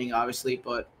the company, obviously.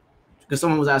 But because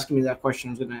someone was asking me that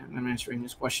question, I'm answering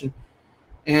this question.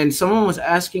 And someone was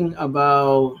asking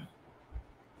about,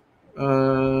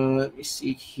 let me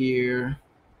see here.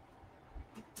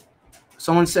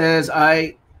 Someone says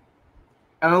I'm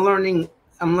learning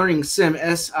SIEM,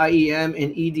 SIEM,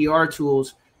 and EDR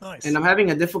tools, nice. And I'm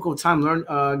having a difficult time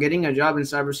getting a job in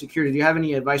cybersecurity. Do you have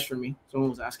any advice for me? Someone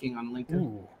was asking on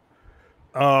LinkedIn.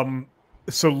 Ooh.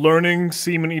 So learning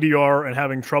SIEM and EDR and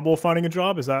having trouble finding a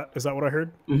job, is that what I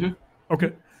heard? Mm-hmm.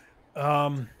 Okay.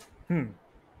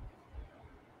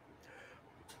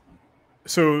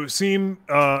 So SIEM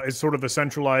is sort of a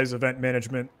centralized event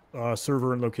management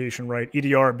server and location, right?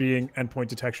 EDR being endpoint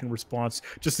detection response.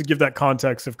 Just to give that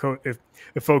context, if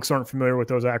folks aren't familiar with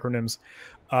those acronyms,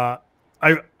 I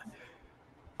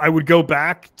would go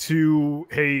back to,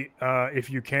 hey, if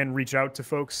you can reach out to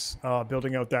folks,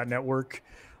 building out that network.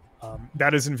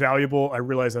 That is invaluable. I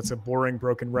realize that's a boring,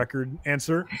 broken record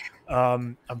answer.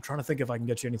 I'm trying to think if I can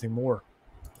get you anything more.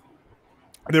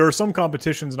 There are some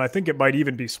competitions, and I think it might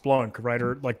even be Splunk, right?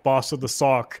 Or like Boss of the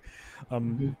SOC,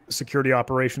 Security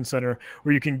Operations Center,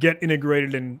 where you can get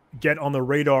integrated and get on the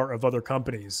radar of other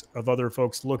companies, of other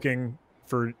folks looking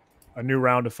for a new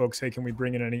round of folks. Hey, can we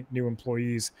bring in any new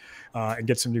employees and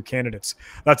get some new candidates?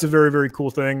 That's a very, very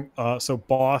cool thing. So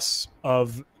Boss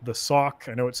of the SOC,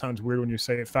 I know it sounds weird when you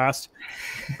say it fast,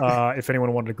 if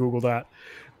anyone wanted to Google that.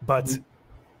 But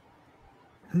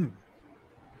I'm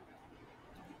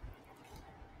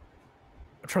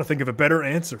trying to think of a better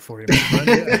answer for you, my friend.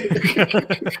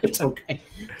 It's okay.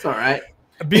 It's all right.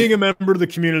 Being a member of the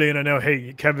community, and I know,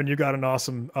 hey, Kevin, you got an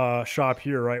awesome shop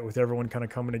here, right, with everyone kind of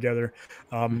coming together.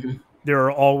 there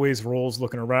are always roles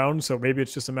looking around. So maybe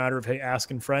it's just a matter of, hey,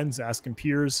 asking friends, asking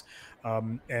peers,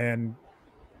 and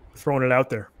throwing it out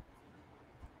there.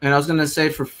 And I was gonna say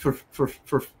for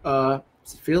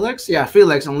Felix, yeah,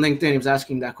 Felix on LinkedIn, he was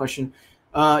asking that question.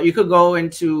 You could go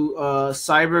into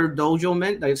Cyber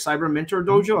Dojo like Cyber Mentor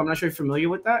Dojo. I'm not sure if you're familiar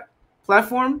with that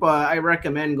platform, but I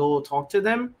recommend go talk to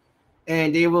them,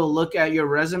 and they will look at your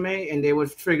resume and they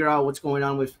would figure out what's going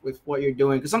on with what you're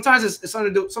doing. Because sometimes it's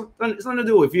nothing to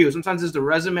do with you. Sometimes it's the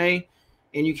resume,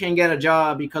 and you can't get a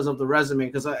job because of the resume.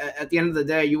 Because at the end of the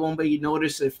day, you won't be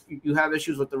noticed if you have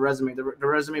issues with the resume. The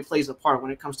resume plays a part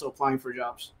when it comes to applying for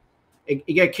jobs. It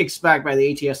get kicks back by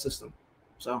the ATS system.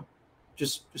 So,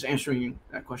 just answering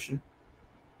that question.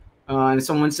 And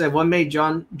someone said, "What made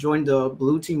John join the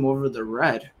blue team over the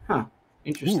red?" Huh?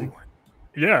 Interesting. Ooh.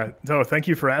 Yeah. No, thank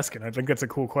you for asking. I think that's a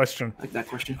cool question. I like that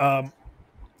question.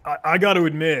 I got to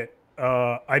admit,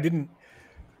 I didn't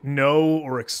know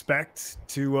or expect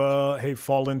to hey,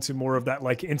 fall into more of that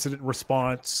like incident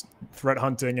response, threat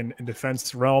hunting, and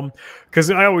defense realm, because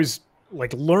I always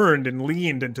like learned and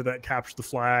leaned into that capture the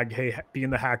flag, hey, being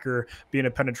the hacker, being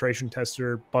a penetration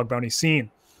tester, bug bounty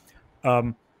scene.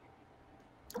 But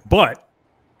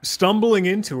stumbling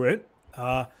into it,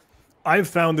 I've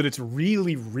found that it's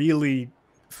really, really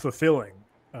fulfilling.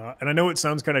 And I know it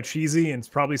sounds kind of cheesy and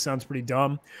it probably sounds pretty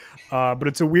dumb, but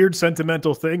it's a weird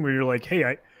sentimental thing where you're like, hey,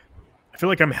 I feel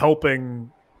like I'm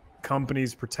helping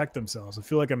companies protect themselves. I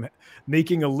feel like I'm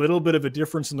making a little bit of a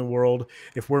difference in the world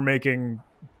if we're making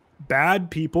bad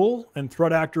people and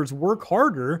threat actors work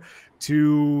harder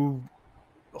to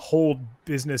hold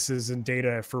businesses and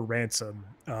data for ransom.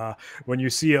 When you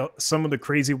see some of the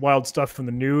crazy wild stuff in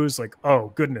the news, like,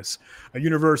 oh goodness, a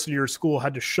university or school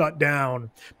had to shut down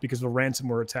because of a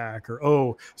ransomware attack, or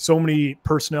oh, so many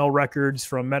personnel records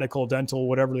from medical, dental,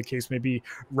 whatever the case may be,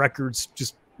 records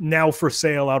just now for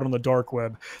sale out on the dark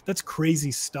web. That's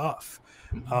crazy stuff.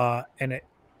 And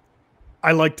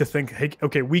I like to think, hey,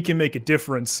 okay, we can make a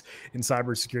difference in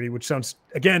cybersecurity, which sounds,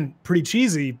 again, pretty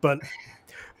cheesy, but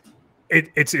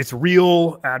it's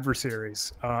real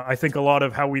adversaries. I think a lot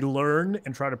of how we learn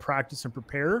and try to practice and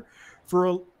prepare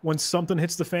for when something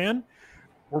hits the fan,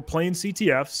 we're playing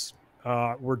CTFs,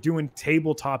 we're doing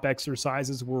tabletop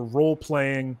exercises, we're role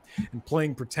playing and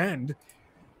playing pretend.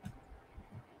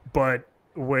 But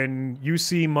when you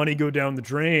see money go down the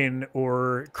drain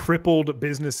or crippled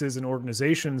businesses and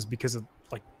organizations because of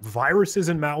like viruses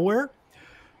and malware,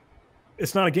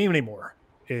 it's not a game anymore.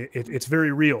 It's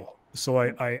very real. So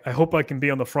I hope I can be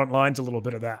on the front lines a little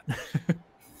bit of that. That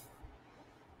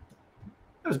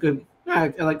was good. I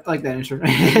like that answer.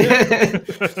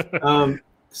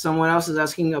 Someone else is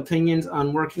asking opinions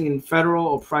on working in federal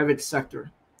or private sector.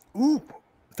 Ooh,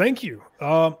 thank you.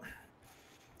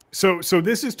 So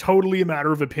this is totally a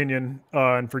matter of opinion,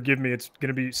 and forgive me, it's going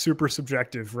to be super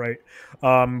subjective, right?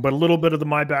 But a little bit of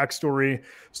my backstory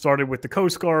started with the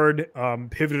Coast Guard,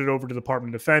 pivoted over to the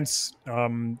Department of Defense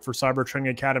for Cyber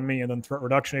Training Academy, and then Threat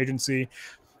Reduction Agency.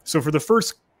 So for the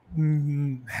first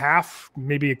half,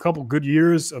 maybe a couple good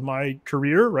years of my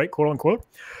career, right, quote unquote,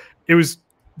 it was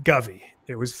Govy,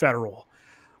 it was federal,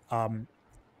 and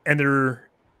there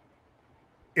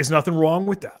is nothing wrong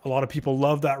with that. A lot of people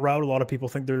love that route. A lot of people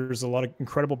think there's a lot of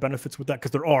incredible benefits with that,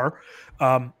 because there are.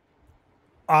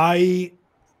 I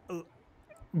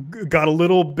got a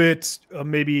little bit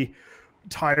maybe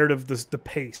tired of the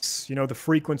pace, the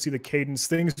frequency, the cadence.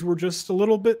 Things were just a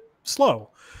little bit slow.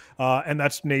 And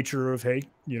that's nature of, hey,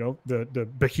 the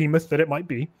behemoth that it might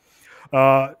be.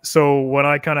 So when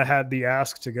I kind of had the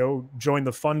ask to go join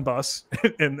the fun bus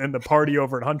and the party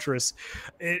over at Huntress,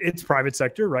 it's private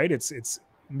sector, right? It's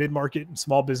mid-market and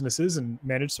small businesses and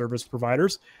managed service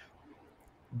providers,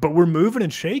 but we're moving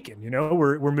and shaking,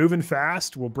 we're moving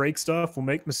fast. We'll break stuff, we'll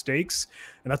make mistakes,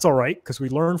 and that's all right, because we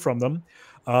learn from them.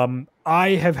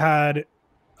 I have had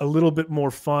a little bit more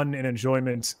fun and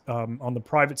enjoyment on the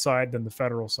private side than the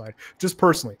federal side, just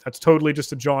personally. That's totally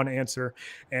just a John answer,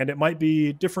 and it might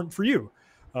be different for you.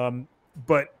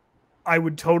 But I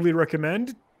would totally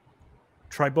recommend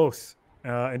try both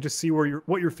and just see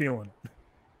what you're feeling.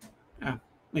 Yeah,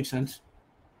 makes sense.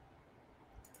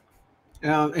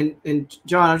 And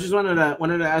John, I just wanted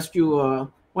to ask you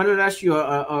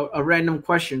a random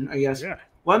question, I guess. Yeah.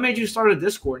 What made you start a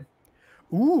Discord?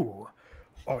 Ooh,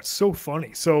 oh, it's so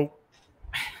funny. So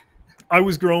I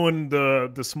was growing the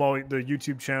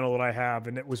YouTube channel that I have,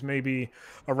 and it was maybe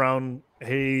around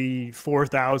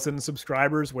 4,000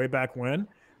 subscribers way back when,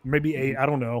 maybe 8, I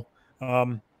don't know.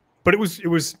 But it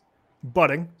was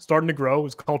budding, starting to grow, it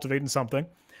was cultivating something.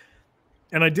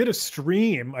 And I did a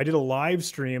stream. I did a live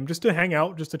stream just to hang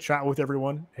out, just to chat with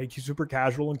everyone. Hey, super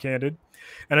casual and candid.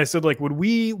 And I said, like, would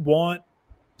we want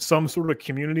some sort of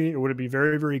community, or would it be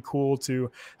very, very cool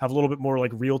to have a little bit more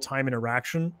like real-time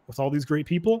interaction with all these great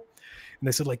people? And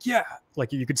they said, like, yeah,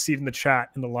 like you could see it in the chat,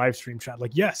 in the live stream chat,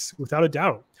 like, yes, without a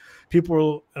doubt. People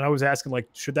were, and I was asking, like,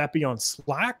 should that be on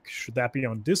Slack? Should that be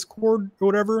on Discord or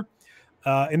whatever?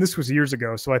 And this was years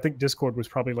ago, so I think Discord was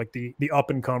probably like the up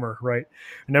and comer, right?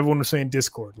 And everyone was saying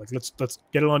Discord, like let's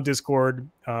get it on Discord,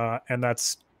 and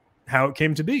that's how it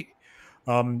came to be.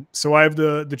 So I have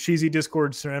the cheesy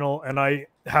Discord channel, and I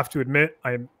have to admit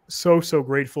I'm so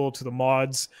grateful to the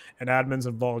mods and admins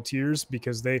and volunteers,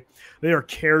 because they are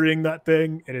carrying that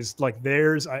thing. It is like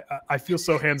theirs. I feel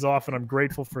so hands off, and I'm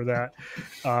grateful for that.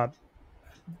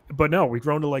 But no, we've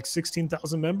grown to like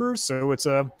 16,000 members, so it's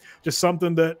just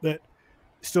something that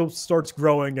still starts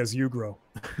growing as you grow.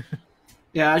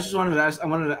 Yeah, I just wanted to ask.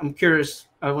 I'm curious.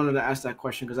 I wanted to ask that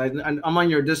question because I'm on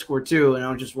your Discord too, and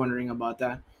I was just wondering about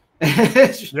that.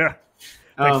 Yeah,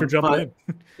 thanks for jumping in.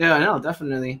 Yeah, no,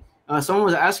 definitely. Someone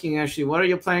was asking actually, what are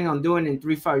you planning on doing in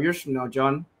 3-5 years from now,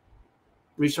 John?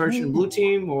 Research in Blue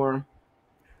Team or?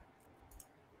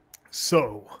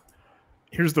 So,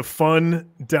 here's the fun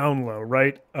down low,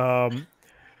 right?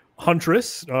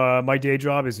 Huntress, my day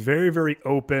job, is very, very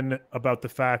open about the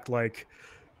fact, like,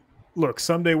 look,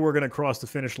 someday we're going to cross the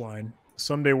finish line.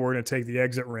 Someday we're going to take the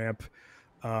exit ramp,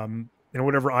 and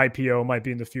whatever IPO might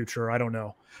be in the future, I don't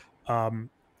know. And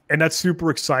that's super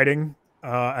exciting.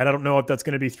 And I don't know if that's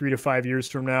going to be 3 to 5 years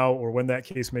from now or when that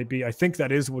case may be. I think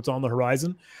that is what's on the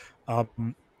horizon.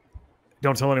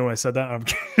 Don't tell anyone I said that. I'm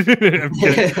kidding. I'm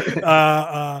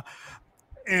kidding.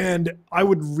 And I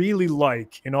would really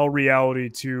like, in all reality,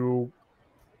 to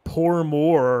pour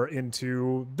more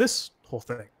into this whole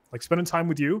thing, like spending time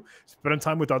with you, spending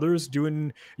time with others,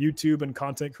 doing YouTube and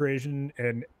content creation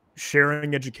and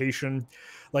sharing education.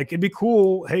 Like, it'd be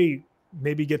cool. Hey,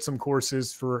 maybe get some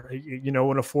courses for, an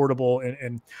affordable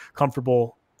and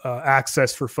comfortable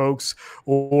access for folks,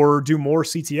 or do more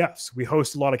CTFs. We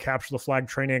host a lot of capture the flag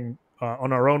training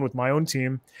on our own with my own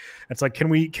team. It's like, can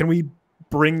we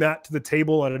bring that to the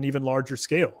table at an even larger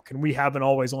scale? Can we have an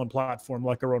always on platform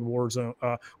like our own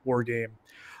war game?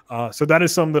 So that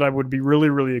is something that I would be really,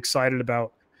 really excited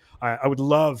about. I would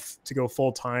love to go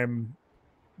full-time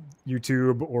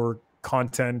YouTube or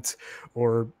content,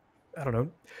 or I don't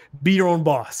know, be your own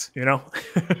boss,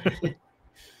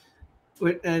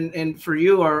 And for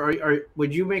you,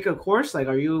 would you make a course? Like,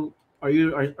 are you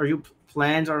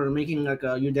plans on making like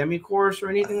a Udemy course or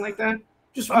anything like that?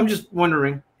 I'm just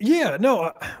wondering. Yeah,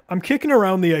 no, I'm kicking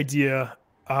around the idea.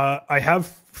 I have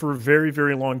for a very,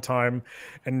 very long time,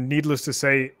 and needless to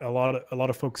say, a lot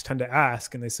of folks tend to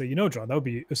ask, and they say, John, that would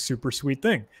be a super sweet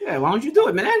thing. Yeah, why don't you do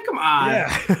it, man? Come on.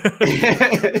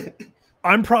 Yeah.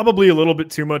 I'm probably a little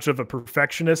bit too much of a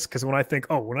perfectionist, because when I think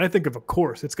of a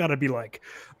course, it's got to be like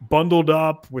bundled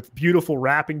up with beautiful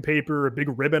wrapping paper, a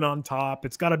big ribbon on top.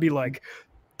 It's got to be like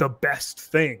the best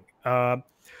thing.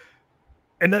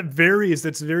 And that varies.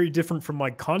 That's very different from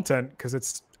my content,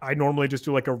 because I normally just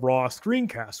do like a raw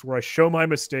screencast where I show my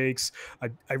mistakes. I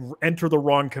enter the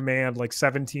wrong command like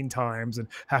 17 times and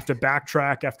have to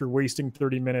backtrack after wasting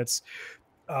 30 minutes.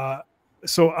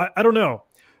 So I don't know.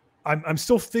 I'm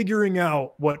still figuring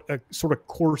out what a sort of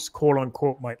course, quote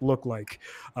unquote, might look like.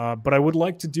 But I would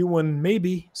like to do one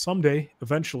maybe someday,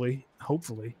 eventually,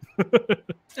 hopefully.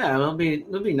 Yeah, it'll be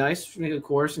nice to make a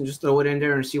course and just throw it in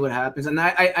there and see what happens. And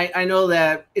I know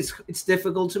that it's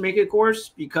difficult to make a course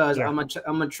because I'm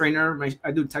a trainer. I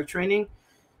do tech training,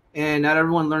 and not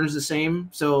everyone learns the same.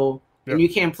 So and you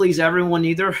can't please everyone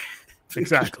either.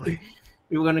 Exactly.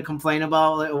 People are going to complain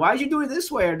about, like, why'd you do it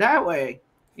this way or that way?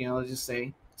 Just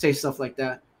say stuff like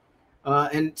that.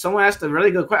 And someone asked a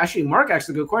really good question. Actually, Mark asked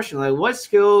a good question. Like, what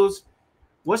skills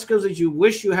did you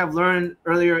wish you have learned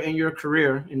earlier in your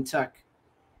career in tech?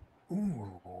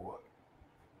 Ooh.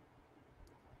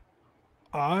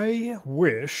 I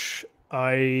wish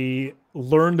I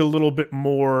learned a little bit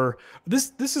more.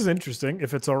 This is interesting.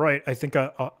 If it's all right, I think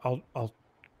I'll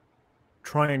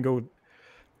try and go.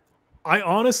 I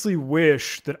honestly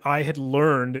wish that I had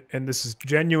learned, and this is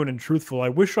genuine and truthful, I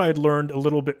wish I had learned a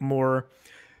little bit more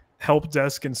help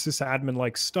desk and sysadmin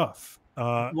like stuff.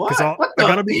 What? I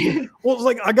gotta be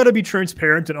I gotta be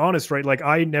transparent and honest, right? Like,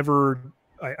 I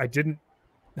didn't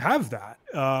have that.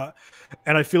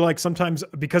 And I feel like sometimes,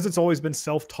 because it's always been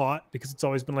self-taught, because it's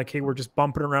always been like, hey, we're just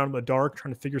bumping around in the dark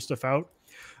trying to figure stuff out.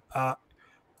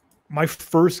 My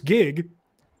first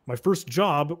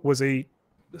job was a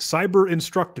cyber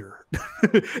instructor.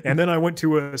 And then I went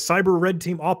to a cyber red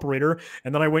team operator.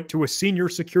 And then I went to a senior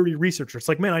security researcher. It's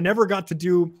like, man, I never got to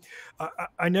do,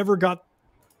 I never got,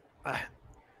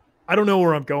 I don't know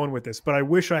where I'm going with this, but I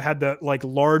wish I had that like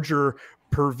larger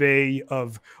purvey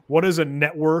of what does a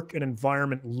network and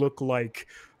environment look like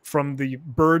from the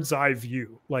bird's eye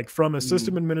view, like from a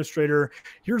system administrator.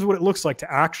 Here's what it looks like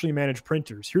to actually manage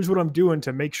printers. Here's what I'm doing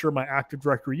to make sure my Active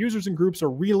Directory users and groups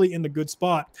are really in the good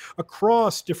spot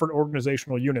across different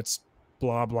organizational units,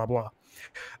 blah, blah, blah.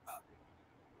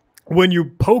 When you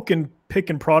poke and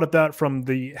pick and prod at that from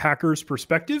the hacker's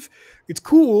perspective, it's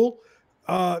cool,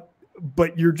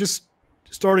 but you're just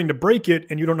starting to break it,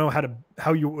 and you don't know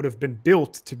how you would have been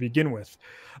built to begin with.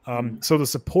 So the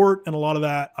support and a lot of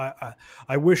that,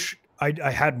 I wish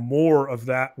I had more of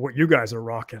that. What you guys are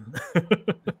rocking.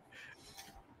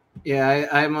 Yeah,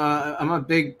 I'm a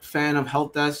big fan of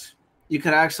Helpdesk. You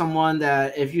could ask someone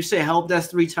that if you say Helpdesk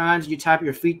 3 times, you tap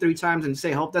your feet 3 times and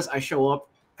say Helpdesk, I show up.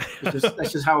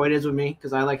 That's just how it is with me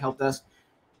because I like Helpdesk.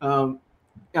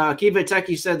 Kevtech,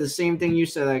 he said the same thing you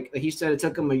said. Like he said, it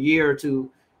took him a year to.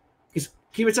 Because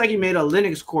Kevtech made a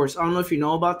Linux course. I don't know if you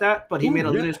know about that, but he made a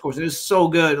Linux course. It was so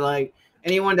good. Like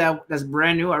anyone that's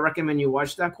brand new, I recommend you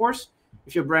watch that course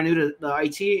if you're brand new to the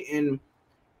IT.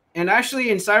 And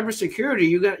actually in cybersecurity,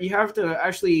 you have to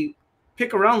actually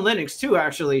pick around Linux too.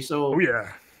 Actually, so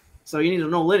so you need to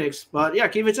know Linux. But yeah,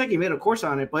 Kevtech, he made a course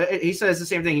on it. But he says the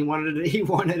same thing. He wanted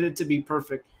it to be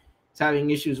perfect. He's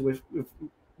having issues with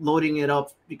loading it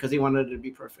up because he wanted it to be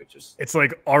perfect. It's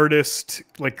like artist,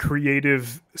 like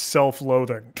creative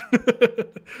self-loathing.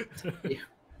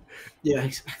 Yeah,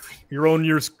 exactly. Your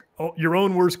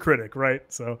own worst critic, right?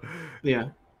 So yeah.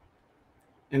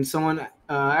 And someone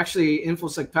actually,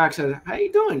 InfoSec Pack said, "How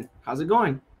you doing? How's it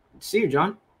going? Good to see you,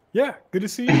 John." Yeah, good to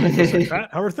see you.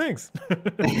 How are things?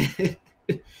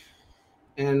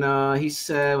 And he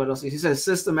said, what else? He said,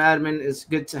 "System admin is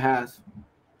good to have.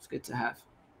 It's good to have."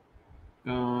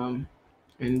 And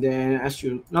then ask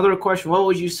you another question. What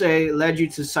would you say led you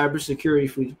to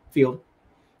cybersecurity field?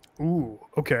 Ooh,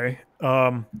 okay.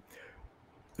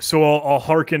 So I'll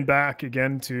harken back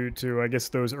again to I guess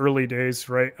those early days,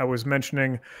 right? I was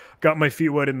mentioning, got my feet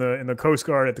wet in the Coast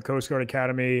Guard at the Coast Guard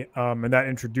Academy, and that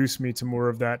introduced me to more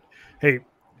of that. Hey,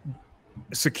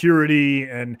 security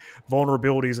and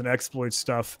vulnerabilities and exploit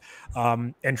stuff.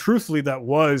 And truthfully, that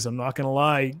was, I'm not going to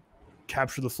lie,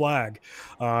 capture the flag.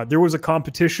 There was a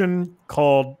competition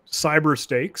called Cyber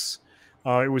Stakes.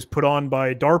 It was put on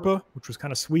by DARPA, which was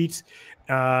kind of sweet.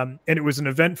 And it was an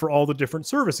event for all the different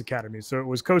service academies. So it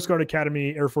was Coast Guard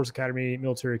Academy, Air Force Academy,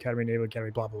 Military Academy, Naval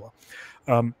Academy, blah, blah,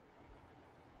 blah.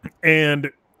 And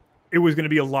it was going to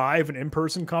be a live and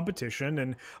in-person competition.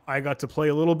 And I got to play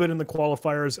a little bit in the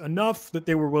qualifiers, enough that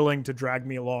they were willing to drag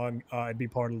me along and be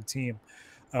part of the team.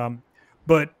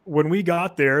 But when we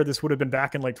got there, this would have been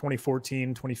back in like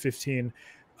 2014, 2015,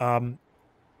 a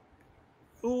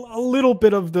little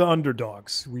bit of the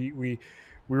underdogs. We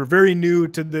were very new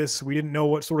to this. We didn't know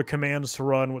what sort of commands to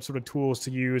run, what sort of tools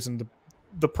to use, and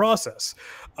the process.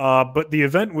 But the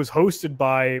event was hosted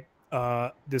by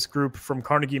this group from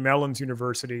Carnegie Mellon's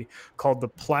University called the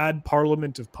Plaid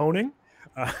Parliament of Poning.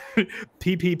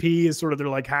 PPP is sort of their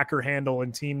like hacker handle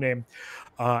and team name.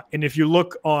 And if you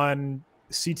look on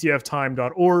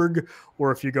ctftime.org,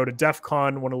 or if you go to DEF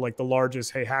CON, one of like the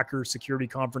largest hacker security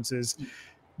conferences,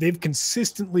 they've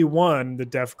consistently won the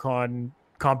DEF CON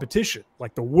competition,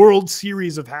 like the World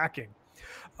Series of hacking.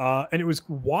 And it was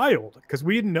wild because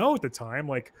we didn't know at the time,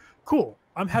 like, cool,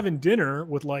 I'm having dinner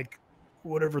with like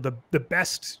whatever the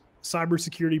best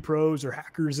cybersecurity pros or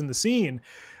hackers in the scene.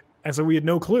 And so we had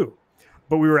no clue.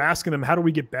 But we were asking them, how do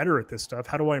we get better at this stuff?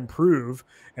 How do I improve?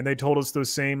 And they told us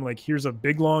those same, like, here's a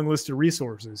big, long list of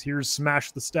resources. Here's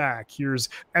Smash the Stack. Here's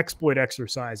exploit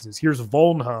exercises. Here's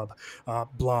VulnHub,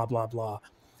 blah, blah, blah.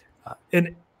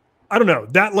 And I don't know,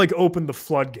 that like opened the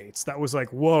floodgates. That was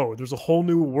like, whoa, there's a whole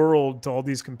new world to all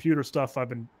these computer stuff I've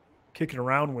been kicking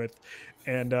around with.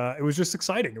 And it was just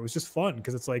exciting. It was just fun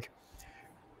because it's like,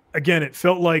 again, it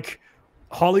felt like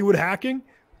Hollywood hacking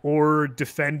or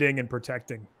defending and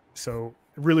protecting. So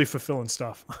really fulfilling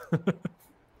stuff.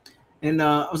 And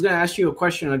I was going to ask you a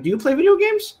question. Do you play video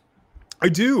games? I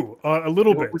do, a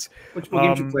little bit. Which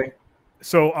games do you play?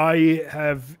 So I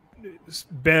have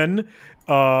been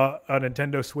a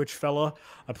Nintendo Switch fella.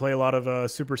 I play a lot of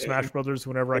Super Smash Brothers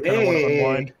whenever I kind of want to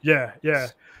unwind. Yeah, yeah.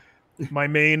 My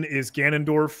main is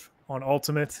Ganondorf on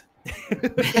Ultimate.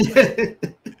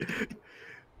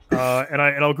 And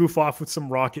I'll goof off with some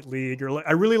Rocket League, or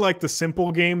I really like the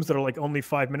simple games that are like only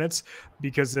 5 minutes,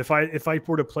 because if I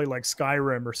were to play like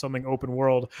Skyrim or something open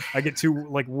world, I get too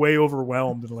like way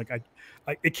overwhelmed, and like I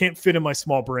it can't fit in my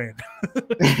small brain.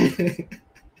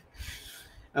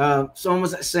 Someone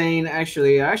was saying, I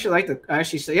actually like I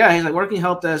actually say, yeah, he's like, working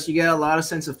help desk, you get a lot of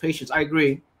sense of patience. I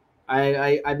agree.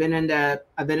 I've been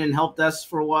in help desk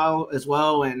for a while as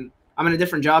well, and I'm in a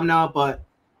different job now, but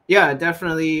yeah,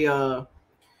 definitely,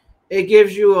 it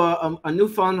gives you a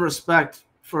newfound respect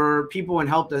for people in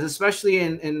help desk, especially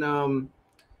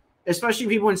especially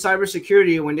people in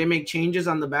cybersecurity when they make changes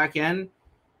on the back end,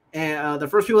 and the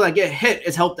first people that get hit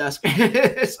is help desk.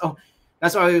 So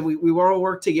that's why we all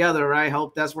work together, right?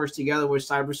 Help desk works together with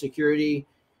cybersecurity,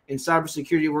 and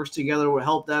cybersecurity works together with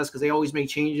help desk, because they always make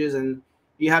changes, and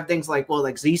you have things like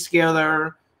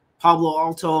Zscaler, Palo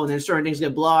Alto, and then certain things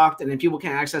get blocked, and then people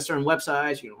can't access certain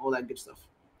websites, all that good stuff.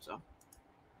 So,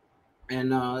 and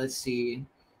let's see,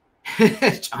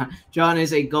 John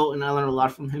is a goat, and I learned a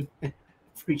lot from him.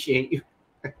 Appreciate you.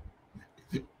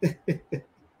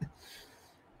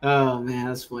 Oh man,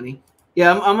 that's funny.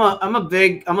 Yeah, I'm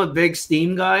a big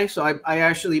Steam guy, so I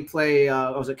actually play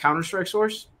I was a Counter-Strike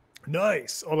Source.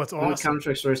 Nice. Oh, that's awesome.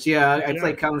 Counter-Strike Source. Yeah, I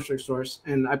play Counter-Strike Source,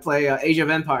 and I play Age of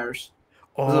Empires.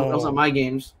 Those are my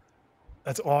games.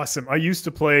 That's awesome. I used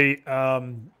to play,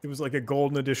 it was like a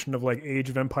golden edition of like Age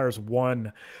of Empires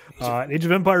 1. Age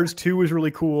of Empires 2 was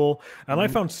really cool. And I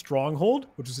found Stronghold,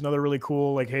 which is another really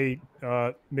cool, like, hey,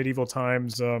 medieval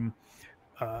times,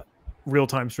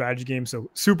 real-time strategy game. So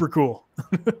super cool.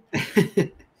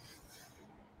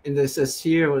 And this says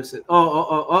here, what is it?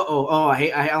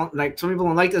 I don't like, some people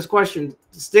don't like this question.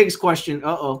 Stig's question.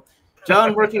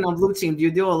 John working on Blue Team. Do you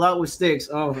deal a lot with Stigs?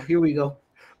 Oh, here we go.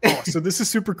 So this is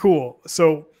super cool.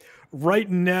 So right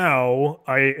now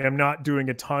I am not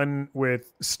doing a ton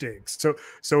with STIGs.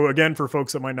 So again, for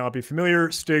folks that might not be familiar,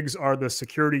 STIGs are the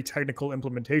Security Technical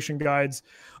Implementation Guides.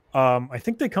 I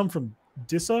think they come from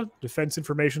DISA, Defense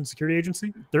Information Security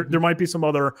Agency. There might be some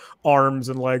other arms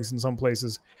and legs in some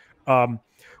places.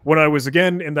 When I was,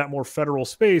 again, in that more federal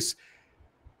space,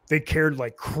 they cared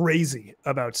like crazy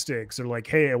about STIGs. They're like,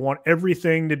 hey, I want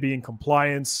everything to be in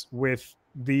compliance with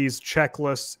these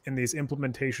checklists and these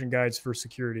implementation guides for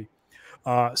security.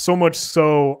 So much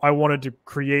so, I wanted to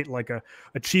create like a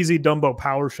cheesy Dumbo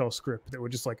PowerShell script that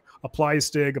would just like apply a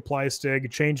STIG,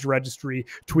 change the registry,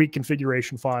 tweak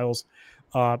configuration files.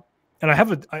 And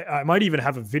I might even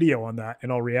have a video on that in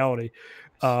all reality.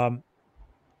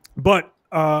 But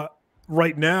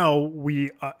right now,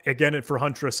 we, again, for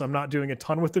Huntress, I'm not doing a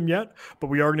ton with them yet, but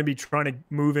we are going to be trying to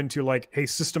move into like, hey,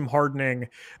 system hardening,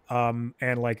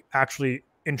 and like actually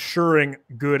ensuring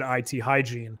good IT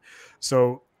hygiene.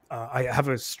 So I have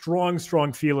a strong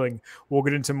feeling we'll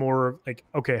get into more like,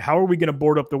 okay, how are we going to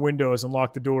board up the windows and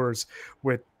lock the doors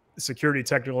with Security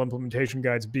Technical Implementation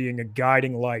Guides being a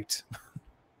guiding light?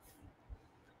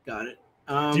 Got it.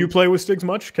 Do you play with STIGs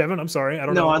much, Kevin? I'm sorry, I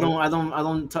don't know. No, I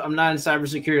don't. I'm not in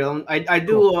cybersecurity. I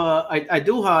do. Cool. I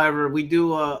do. However, we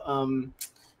do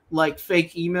like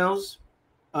fake emails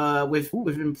with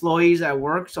employees at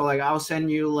work. So like, I'll send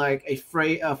you like a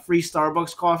free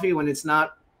Starbucks coffee when it's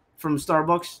not from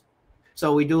Starbucks.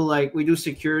 So we do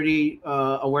security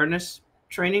awareness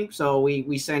training. So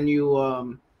we send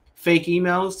you fake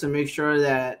emails to make sure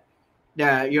that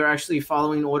you're actually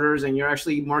following orders and you're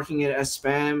actually marking it as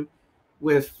spam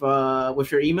with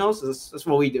your emails. That's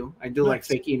what we do. I do like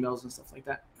fake emails and stuff like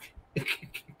that.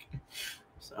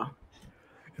 So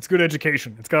it's good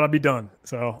education. It's got to be done.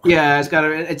 So yeah,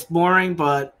 it's boring,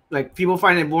 but like people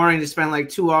find it boring to spend like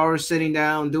 2 hours sitting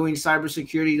down doing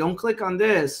cybersecurity. Don't click on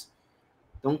this.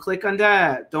 Don't click on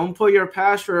that. Don't put your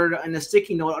password in a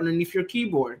sticky note underneath your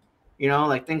keyboard.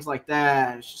 Like things like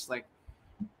that. It's just like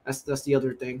that's the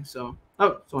other thing. So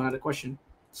I had a question.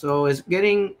 So is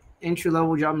getting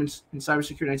entry-level job in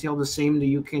cybersecurity IT the same in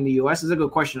the UK and the US? Is a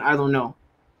good question. I don't know.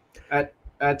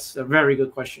 That's a very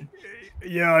good question.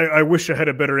 Yeah, I wish I had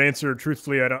a better answer.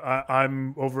 Truthfully,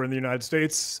 I'm over in the United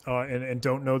States and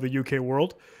don't know the UK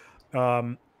world.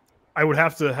 I would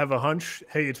have to have a hunch.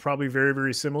 Hey, it's probably very,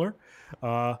 very similar.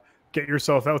 Get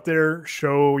yourself out there,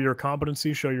 show your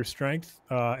competency, show your strength,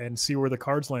 and see where the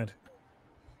cards land.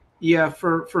 Yeah,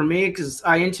 for me, because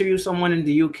I interview someone in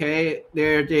the UK,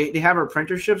 they have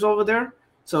apprenticeships over there.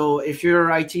 So if you're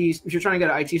trying to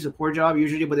get an IT support job,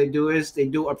 usually what they do is they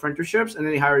do apprenticeships and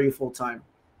then they hire you full time.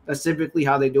 That's typically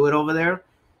how they do it over there.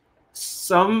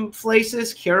 Some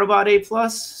places care about A+,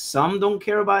 some don't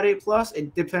care about A+.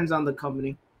 It depends on the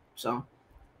company. So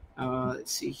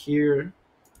let's see here.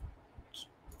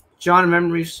 John,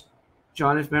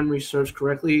 if memory serves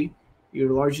correctly,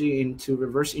 You're largely into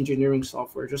reverse engineering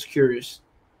software. Just curious.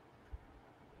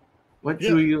 What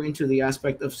drew Yeah. you into the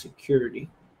aspect of security?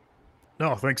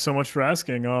 No, thanks so much for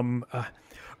asking.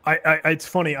 It's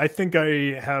funny. I think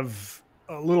I have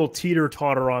a little teeter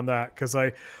totter on that because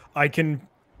I can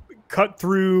cut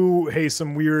through, hey,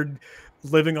 some weird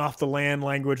living off the land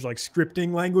language like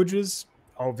scripting languages.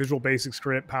 Oh, Visual Basic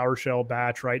Script, PowerShell,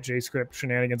 Batch, right? JScript,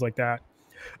 shenanigans like that.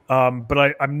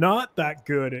 But I'm not that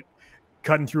good at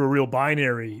cutting through a real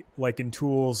binary like in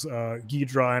tools,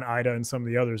 Ghidra and IDA and some of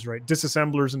the others, right?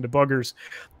 Disassemblers and debuggers.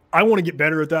 I want to get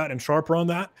better at that and sharper on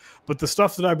that. But the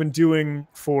stuff that I've been doing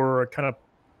for kind of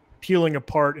peeling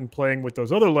apart and playing with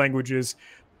those other languages,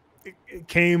 it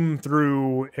came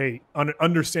through, hey,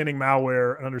 understanding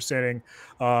malware and understanding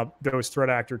those threat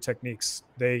actor techniques.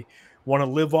 They want to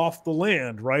live off the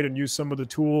land, right? And use some of the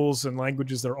tools and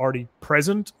languages that are already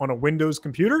present on a Windows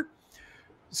computer.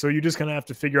 So you just kind of have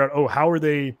to figure out, oh, how are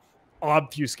they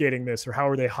obfuscating this or how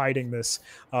are they hiding this?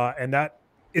 And that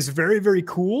is very, very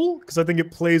cool because I think it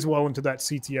plays well into that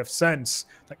CTF sense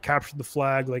that captured the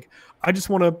flag. Like, I just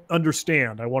want to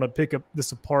understand. I want to pick up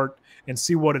this apart and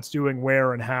see what it's doing,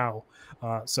 where and how.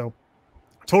 So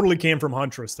totally came from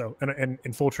Huntress, though, and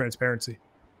in full transparency.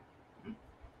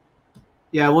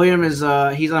 Yeah, William is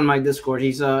he's on my Discord.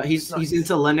 He's Nice. he's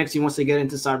into Linux. He wants to get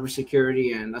into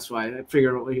cybersecurity, and that's why I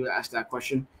figured he would ask that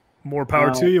question. More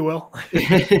power to you, Will.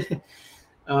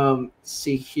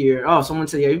 See here. Oh, someone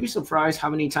said, yeah, you'd be surprised how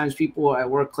many times people at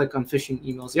work click on phishing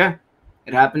emails. Yeah,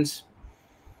 it happens.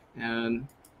 And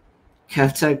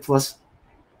Kevtech plus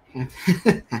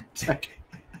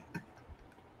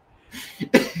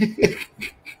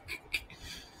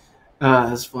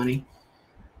that's funny.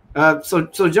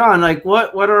 So John, like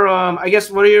what are I guess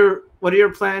what are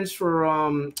your plans for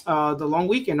the long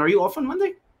weekend? Are you off on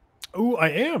Monday? Oh, I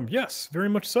am. Yes, very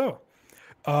much so.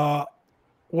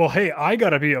 Well, hey, I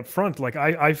gotta be upfront. Like,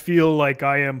 I feel like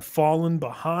I am falling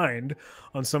behind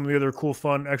on some of the other cool,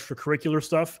 fun, extracurricular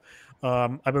stuff.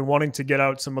 I've been wanting to get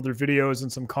out some other videos and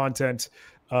some content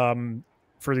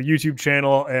for the YouTube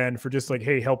channel and for just like,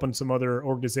 hey, helping some other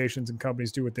organizations and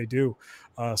companies do what they do.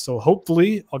 So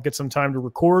hopefully I'll get some time to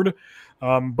record.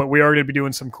 But we are going to be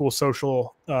doing some cool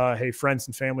social, hey, friends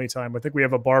and family time. I think we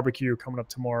have a barbecue coming up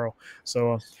tomorrow.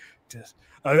 So just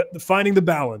finding the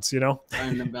balance, you know?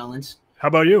 Finding the balance. How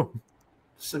about you?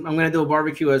 So I'm gonna do a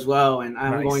barbecue as well, and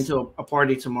I'm going to a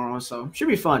party tomorrow, so should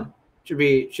be fun. Should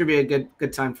be a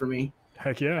good time for me.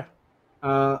 Heck yeah.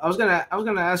 I was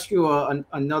gonna ask you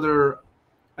another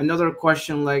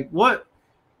question. Like what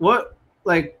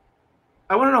like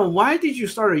I want to know, why did you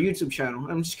start a YouTube channel?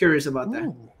 I'm just curious about that.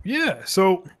 Ooh, yeah.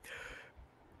 So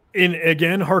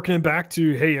again, harkening back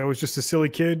to, hey, I was just a silly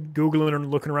kid Googling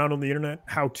and looking around on the internet,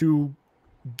 how to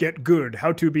get good,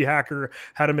 how to be hacker,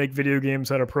 how to make video games,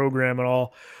 how to program and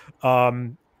all.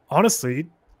 Honestly,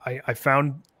 I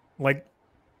found like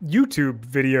YouTube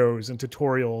videos and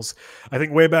tutorials. I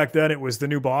think way back then it was The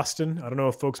New Boston. I don't know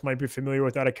if folks might be familiar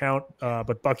with that account,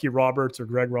 but Bucky Roberts or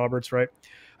Greg Roberts, right?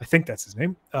 I think that's his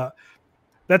name.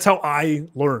 That's how I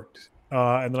learned.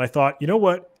 And then I thought, you know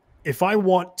what? If I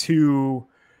want to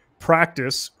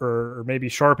practice or maybe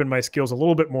sharpen my skills a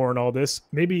little bit more in all this,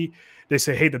 maybe they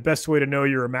say, hey, the best way to know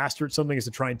you're a master at something is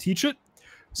to try and teach it.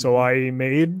 So I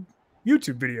made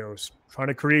YouTube videos trying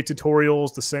to create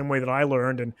tutorials the same way that I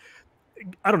learned, and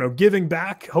I don't know, giving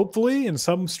back hopefully in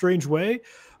some strange way.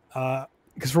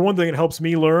 Because for one thing, it helps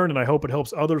me learn, and I hope it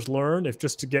helps others learn, if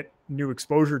just to get new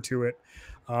exposure to it.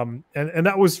 And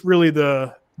that was really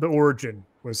the origin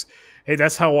was, hey,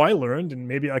 that's how I learned, and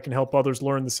maybe I can help others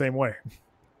learn the same way.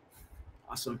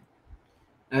 Awesome.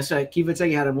 That's right.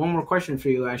 Kevtech had one more question for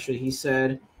you, actually. He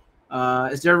said,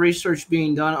 is there research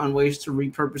being done on ways to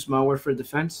repurpose malware for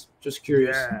defense? Just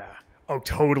curious. Yeah. Oh,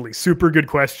 totally. Super good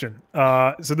question.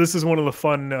 So this is one of the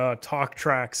fun talk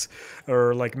tracks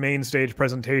or like main stage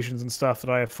presentations and stuff that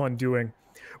I have fun doing,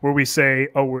 where we say,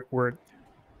 oh, we're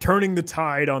turning the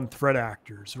tide on threat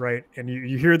actors, right? And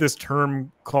you hear this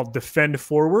term called defend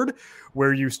forward,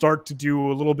 where you start to do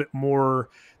a little bit more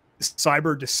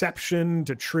cyber deception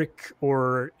to trick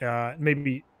or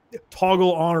maybe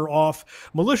toggle on or off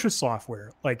malicious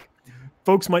software. Like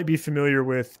folks might be familiar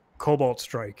with Cobalt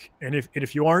Strike. And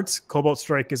if you aren't, Cobalt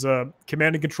Strike is a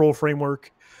command and control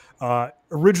framework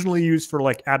originally used for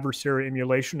like adversary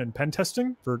emulation and pen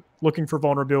testing, for looking for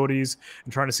vulnerabilities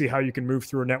and trying to see how you can move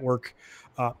through a network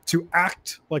to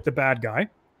act like the bad guy,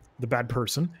 the bad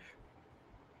person.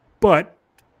 But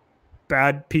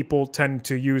bad people tend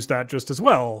to use that just as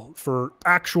well for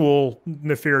actual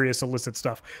nefarious illicit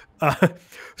stuff.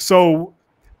 So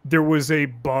there was a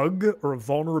bug or a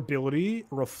vulnerability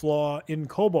or a flaw in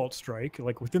Cobalt Strike,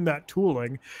 like within that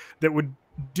tooling, that would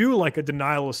do like a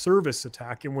denial of service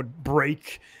attack and would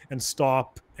break and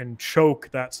stop and choke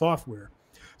that software.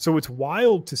 So it's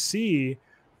wild to see,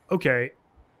 okay,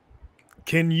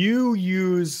 can you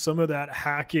use some of that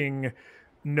hacking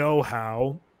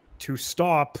know-how to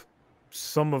stop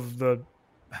some of the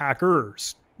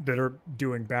hackers that are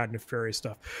doing bad, nefarious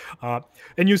stuff?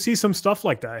 And you see some stuff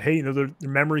like that. Hey, the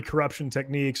memory corruption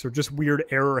techniques or just weird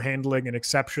error handling and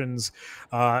exceptions.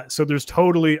 So there's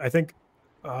totally, I think,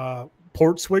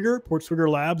 Portswigger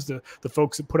Labs, the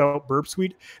folks that put out Burp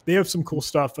Suite, they have some cool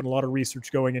stuff and a lot of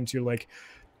research going into like,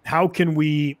 how can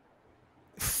we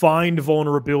find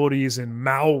vulnerabilities in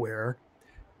malware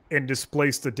and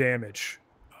displace the damage?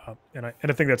 And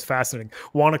I think that's fascinating.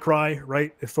 WannaCry,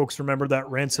 right? If folks remember that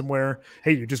ransomware,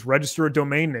 hey, you just register a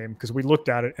domain name because we looked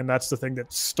at it and that's the thing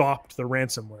that stopped the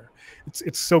ransomware.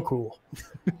 It's so cool.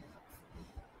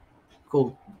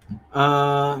 Cool.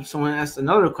 Someone asked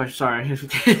another question. Sorry.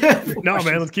 No,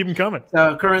 man, let's keep them coming.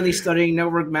 Currently studying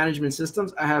network management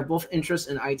systems. I have both interests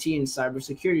in IT and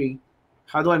cybersecurity.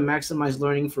 How do I maximize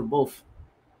learning for both?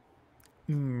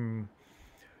 I'm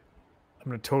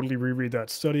going to totally reread that.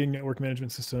 Studying network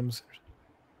management systems.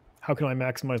 How can I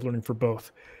maximize learning for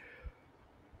both?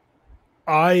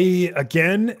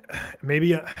 Again,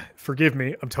 maybe, forgive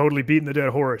me, I'm totally beating the dead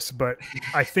horse, but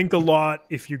I think a lot,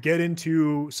 if you get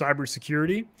into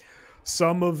cybersecurity,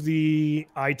 some of the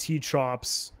IT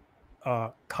chops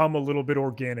come a little bit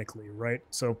organically, right?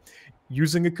 So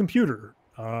using a computer,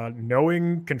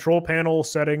 knowing control panel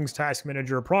settings, task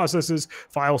manager processes,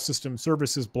 file system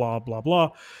services, blah, blah, blah.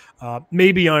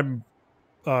 Maybe I'm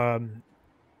trivializing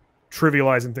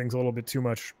things a little bit too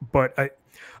much, but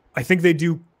I think they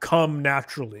do come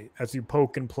naturally as you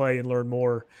poke and play and learn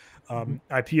more.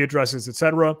 IP addresses,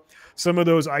 etc. Some of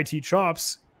those IT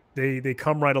chops, they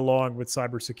come right along with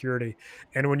cybersecurity.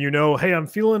 And when you know, hey, I'm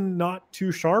feeling not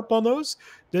too sharp on those,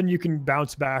 then you can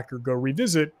bounce back or go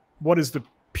revisit what is the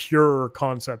pure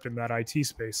concept in that IT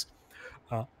space.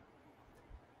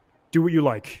 Do what you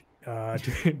like.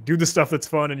 Do the stuff that's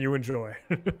fun and you enjoy.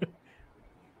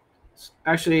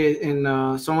 Actually,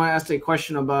 someone asked a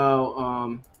question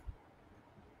about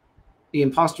the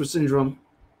imposter syndrome.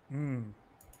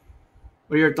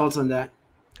 What are your thoughts on that?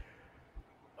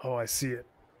 Oh, I see it.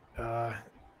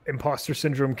 Imposter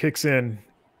syndrome kicks in.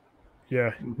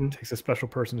 Yeah, it takes a special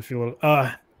person to feel it.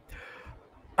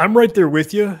 I'm right there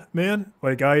with you, man.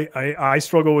 Like I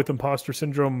struggle with imposter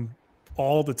syndrome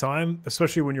all the time,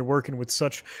 especially when you're working with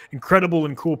such incredible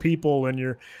and cool people and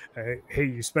you're, hey,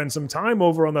 you spend some time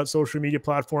over on that social media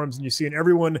platforms and you see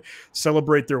everyone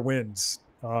celebrate their wins,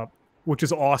 which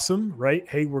is awesome, right?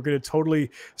 Hey, we're going to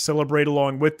totally celebrate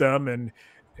along with them and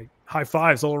hey, high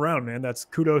fives all around, man. That's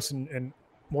kudos and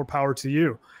more power to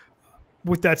you.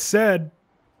 With that said,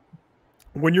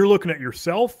 when you're looking at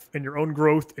yourself and your own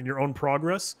growth and your own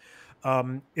progress,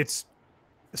 it's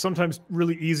sometimes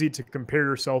really easy to compare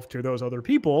yourself to those other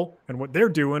people and what they're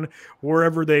doing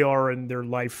wherever they are in their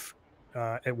life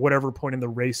at whatever point in the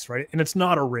race, right? And it's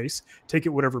not a race. Take it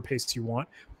whatever pace you want.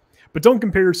 But don't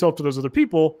compare yourself to those other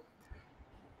people.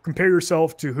 Compare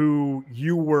yourself to who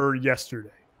you were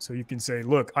yesterday. So you can say,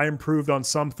 look, I improved on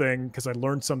something because I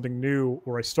learned something new,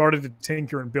 or I started to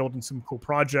tinker and build in some cool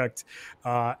project,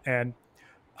 and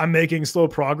I'm making slow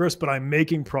progress, but I'm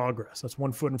making progress. That's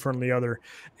one foot in front of the other.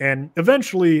 And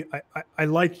eventually, I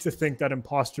like to think that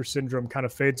imposter syndrome kind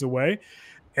of fades away.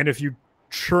 And if you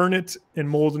churn it and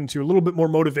mold into a little bit more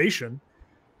motivation,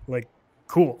 like,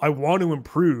 cool, I want to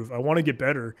improve. I want to get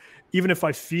better. Even if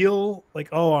I feel like,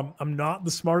 oh, I'm not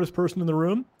the smartest person in the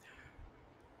room,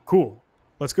 cool.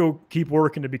 Let's go keep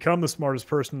working to become the smartest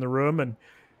person in the room, and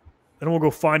then we'll go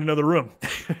find another room.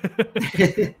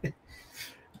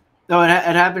 No, it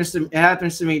happens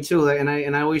to me too. Like, and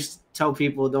I always tell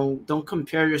people, don't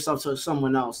compare yourself to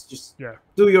someone else. Just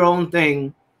do your own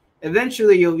thing.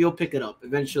 Eventually, you'll pick it up.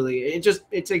 Eventually,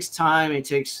 it takes time. It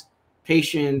takes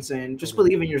patience, and just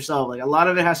believe in yourself. Like a lot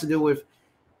of it has to do with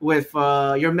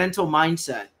your mental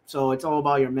mindset. So it's all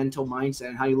about your mental mindset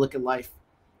and how you look at life.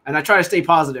 And I try to stay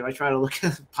positive. I try to look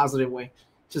at a positive way,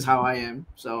 which is how I am.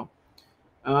 So,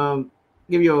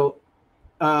 give you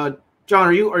a John,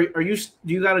 are you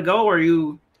do you gotta go, or are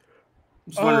you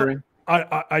just wondering?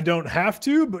 I don't have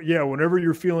to, but yeah, whenever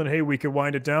you're feeling, hey, we could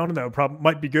wind it down, and that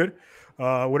might be good.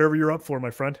 Whatever you're up for, my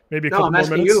friend. Maybe a couple more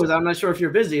minutes. I'm asking you. I'm not sure if you're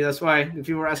busy. That's why if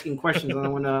you were asking questions, I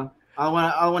want to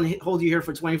hold you here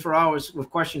for 24 hours with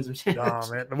questions.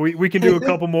 Oh man, we can do a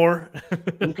couple more.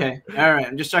 Okay, all right.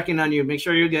 I'm just checking on you. Make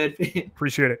sure you're good.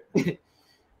 Appreciate it.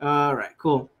 All right,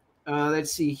 cool.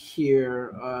 Let's see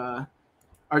here.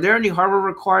 Are there any hardware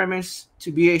requirements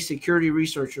to be a security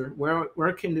researcher?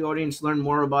 Where can the audience learn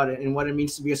more about it and what it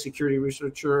means to be a security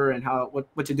researcher and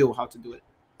what to do, how to do it?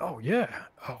 Oh yeah.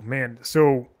 Oh man.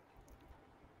 So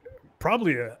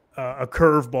probably a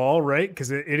curveball, right?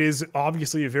 Because it is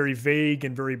obviously a very vague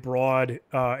and very broad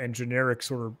and generic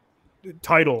sort of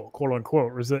title, quote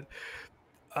unquote. Is it?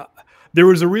 Uh, there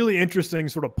was a really interesting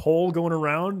sort of poll going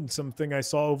around, something I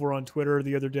saw over on Twitter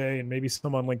the other day, and maybe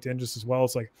some on LinkedIn just as well.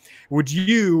 It's like, would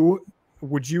you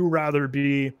rather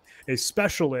be a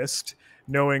specialist,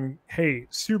 knowing, hey,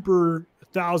 super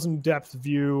 1,000 depth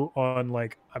view on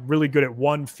like I'm really good at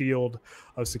one field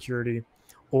of security,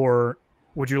 or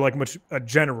would you like much a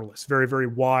generalist, very very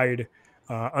wide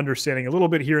understanding, a little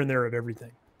bit here and there of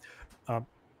everything? Um,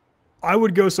 I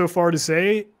would go so far to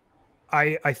say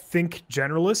I think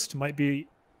generalist might be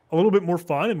a little bit more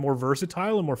fun and more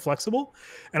versatile and more flexible.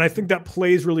 And I think that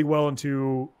plays really well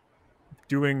into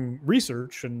doing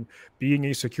research and being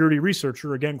a security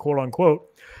researcher, again, quote unquote,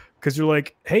 because you're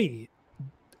like, hey,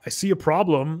 I see a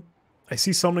problem. I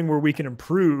see something where we can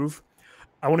improve.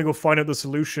 I want to go find out the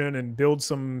solution and build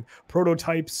some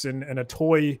prototypes and a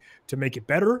toy to make it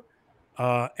better.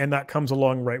 And that comes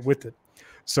along right with it.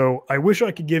 So I wish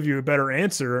I could give you a better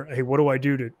answer. Hey, what do I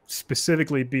do to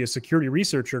specifically be a security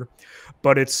researcher?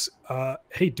 But it's,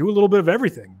 hey, do a little bit of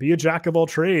everything. Be a jack of all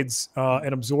trades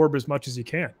and absorb as much as you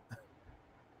can.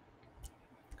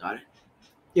 Got it.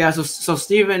 Yeah. So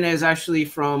Steven is actually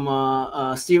from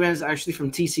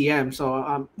TCM.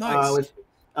 So Nice. with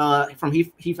from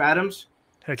Heath Adams.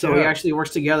 Heck So yeah. he actually works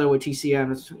together with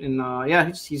TCM, and yeah,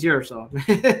 he's here. So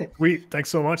Sweet. Thanks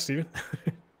so much, Steven.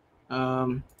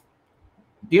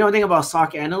 Do you know anything about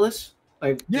SOC analysts?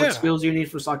 Like Yeah. what skills do you need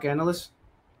for SOC analysts?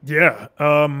 Yeah.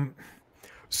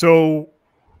 So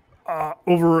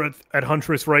over at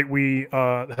Huntress, right, we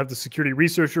have the security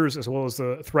researchers as well as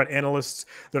the threat analysts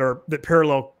that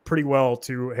parallel pretty well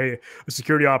to, hey, a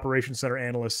security operations center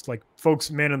analyst, like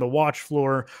folks manning the watch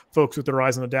floor, folks with their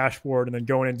eyes on the dashboard, and then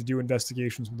going in to do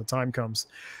investigations when the time comes.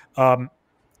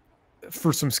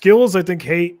 For some skills, I think,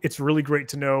 hey, it's really great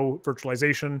to know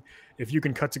virtualization. If you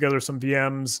can cut together some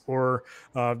VMs or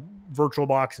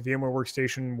VirtualBox, VMware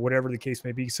Workstation, whatever the case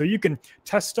may be, so you can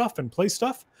test stuff and play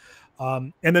stuff.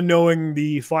 And then knowing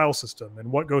the file system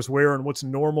and what goes where and what's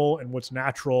normal and what's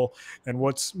natural and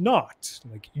what's not.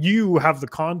 Like you have the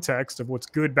context of what's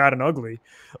good, bad, and ugly.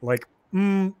 Like,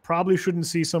 probably shouldn't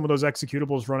see some of those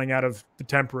executables running out of the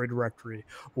temporary directory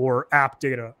or app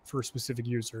data for a specific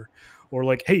user. Or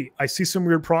like, hey, I see some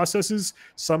weird processes.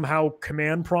 Somehow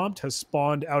command prompt has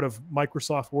spawned out of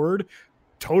Microsoft Word.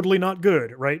 Totally not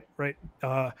good, right? Right.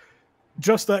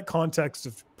 Just that context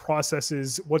of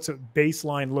processes, what's a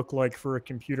baseline look like for a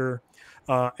computer,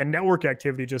 and network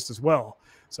activity just as well.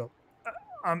 So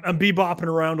I'm bebopping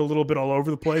around a little bit all over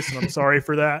the place, and I'm sorry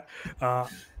for that.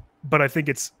 But I think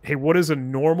it's, hey, what does a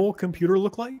normal computer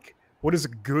look like? What is a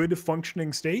good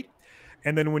functioning state?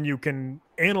 And then when you can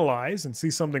analyze and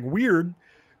see something weird,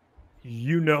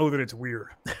 you know that it's weird.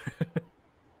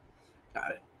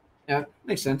 Got it. Yeah,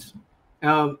 makes sense.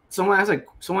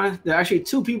 Actually,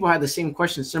 two people had the same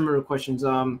question, similar questions.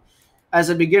 As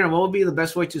a beginner, what would be the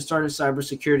best way to start in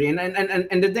cybersecurity?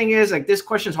 And the thing is, like, this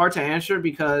question is hard to answer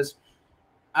because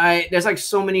there's like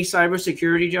so many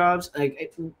cybersecurity jobs.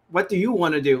 Like, what do you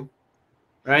want to do?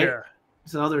 Right? Yeah.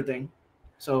 It's another thing.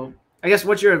 So I guess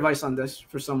what's your advice on this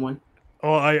for someone?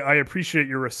 Well, I appreciate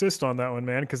your assist on that one,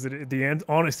 man, because the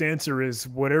honest answer is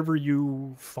whatever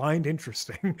you find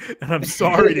interesting. And I'm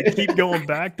sorry to keep going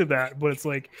back to that, but it's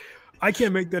like, I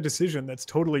can't make that decision. That's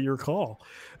totally your call.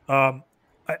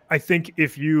 I think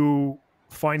if you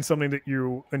find something that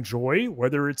you enjoy,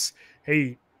 whether it's,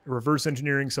 hey, reverse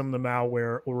engineering some of the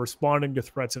malware or responding to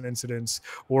threats and incidents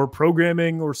or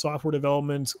programming or software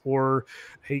development, or,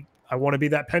 hey, I want to be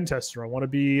that pen tester. I want to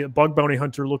be a bug bounty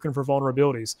hunter looking for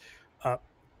vulnerabilities.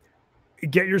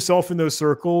 Get yourself in those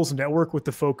circles, network with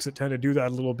the folks that tend to do that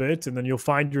a little bit, and then you'll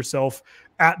find yourself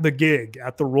at the gig,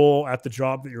 at the role, at the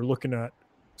job that you're looking at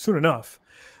soon enough.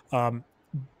 And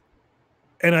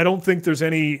I don't think there's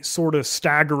any sort of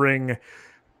staggering,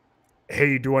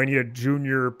 hey, do I need a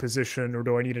junior position or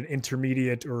do I need an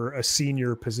intermediate or a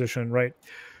senior position, right?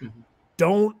 Mm-hmm.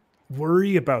 Don't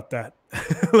worry about that.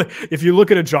 If you look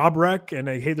at a job rec and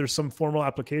hey, there's some formal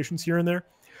applications here and there,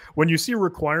 when you see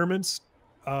requirements,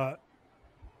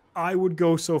 I would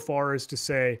go so far as to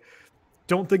say,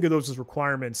 don't think of those as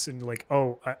requirements and like,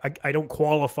 oh, I don't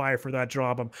qualify for that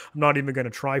job. I'm not even going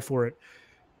to try for it.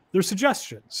 they're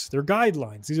suggestions, they're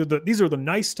guidelines. These are the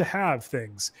nice to have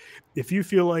things. If you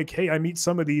feel like, hey, I meet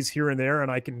some of these here and there,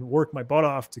 and I can work my butt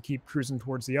off to keep cruising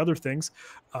towards the other things,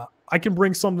 I can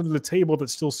bring something to the table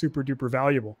that's still super duper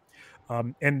valuable.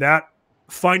 And that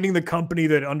finding the company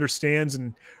that understands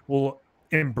and will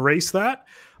embrace that,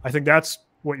 I think that's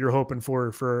what you're hoping for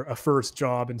a first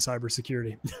job in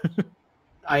cybersecurity.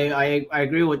 I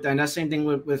agree with that. And that's the same thing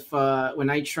with when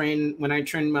I train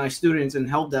my students in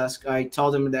Helpdesk, I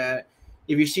tell them that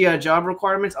if you see a job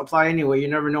requirements, apply anyway. You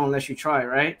never know unless you try,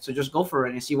 right? So just go for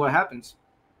it and see what happens.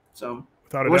 So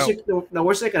Without a doubt. the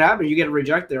worst that could happen, you get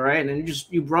rejected, right? And then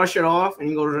you brush it off and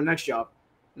you go to the next job,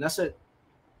 and that's it.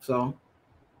 So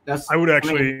I would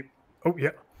actually, oh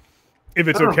yeah, if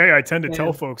it's okay, I tend to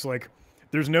tell folks, like,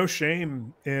 there's no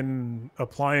shame in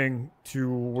applying to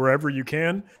wherever you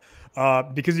can.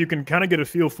 Because you can kind of get a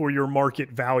feel for your market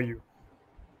value.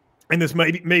 And this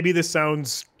maybe this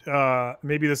sounds,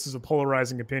 maybe this is a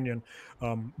polarizing opinion,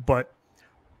 but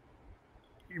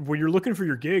when you're looking for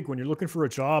your gig, when you're looking for a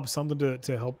job, something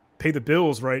to help pay the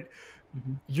bills, right?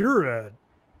 Mm-hmm.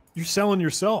 You're selling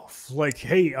yourself. Like,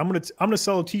 hey, I'm gonna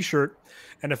sell a t-shirt,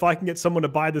 and if I can get someone to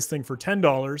buy this thing for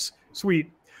 $10, sweet.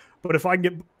 But if I can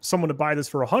get someone to buy this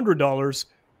for $100,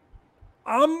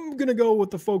 I'm going to go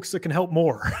with the folks that can help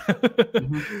more.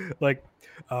 Mm-hmm. Like,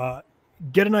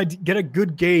 get a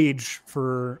good gauge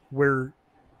for where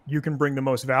you can bring the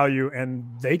most value, and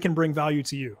they can bring value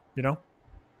to you, you know?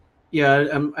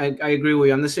 Yeah, I agree with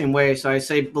you. I'm the same way. So I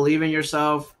say, believe in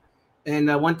yourself. And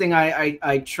one thing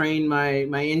I train my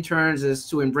interns is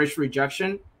to embrace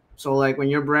rejection. So like when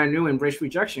you're brand new, embrace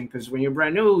rejection. Because when you're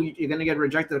brand new, you're going to get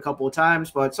rejected a couple of times,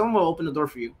 but someone will open the door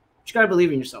for you. You got to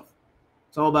believe in yourself.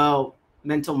 It's all about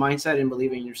mental mindset and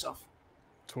believing in yourself.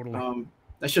 Totally.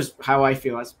 That's just how I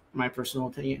feel, as my personal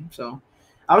opinion. So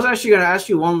I was actually going to ask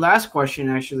you one last question,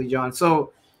 actually, John.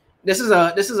 So this is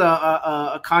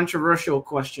a controversial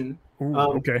question. Ooh,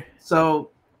 okay. So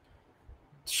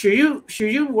should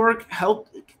you work help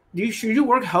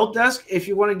desk if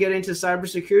you want to get into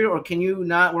cybersecurity, or can you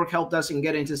not work help desk and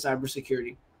get into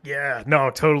cybersecurity? Yeah, no,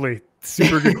 totally.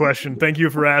 Super good question. Thank you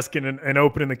for asking and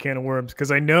opening the can of worms,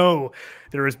 because I know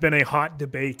there has been a hot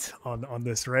debate on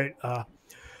this, right?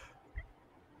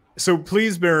 So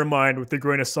please bear in mind, with the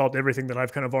grain of salt, everything that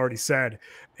I've kind of already said,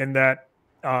 and that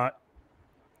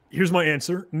here's my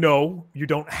answer. No, you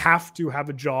don't have to have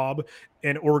a job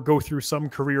or go through some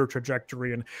career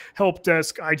trajectory and help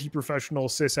desk, IT professional,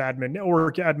 sysadmin,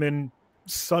 network admin,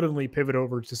 suddenly pivot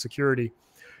over to security.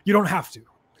 You don't have to.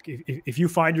 If you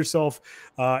find yourself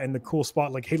in the cool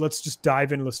spot, like, hey, let's just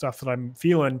dive into the stuff that I'm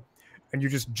feeling, and you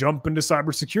just jump into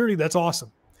cybersecurity, that's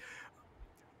awesome.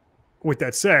 With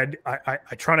that said, I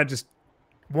try to just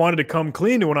wanted to come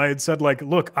clean to when I had said, like,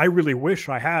 look, I really wish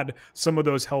I had some of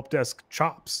those help desk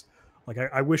chops. Like,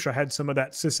 I wish I had some of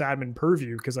that sysadmin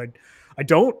purview, because I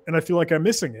don't, and I feel like I'm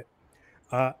missing it.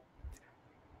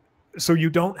 So you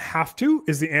don't have to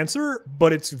is the answer,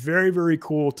 but it's very, very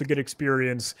cool to get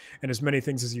experience in as many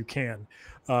things as you can.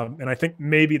 And I think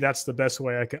maybe that's the best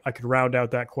way I could round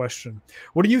out that question.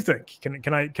 What do you think?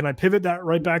 Can I pivot that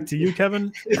right back to you,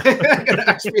 Kevin? Gonna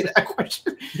ask me that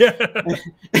question. Yeah.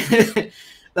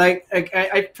 Like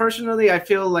I personally, I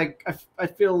feel like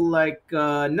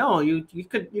no, you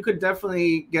could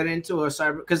definitely get into a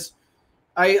cyber, because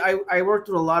I worked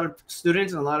with a lot of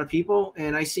students and a lot of people,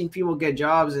 and I seen people get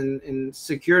jobs in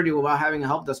security without having a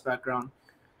help desk background.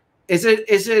 Is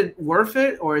it worth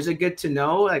it, or is it good to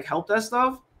know, like, help desk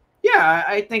stuff? Yeah,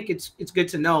 I think it's good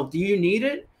to know. Do you need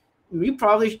it? You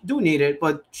probably do need it,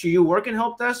 but should you work in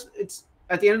help desk? It's,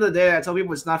 at the end of the day, I tell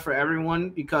people it's not for everyone,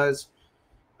 because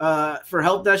for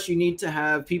help desk you need to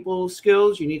have people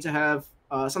skills. You need to have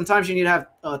sometimes you need to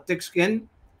have thick skin,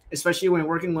 especially when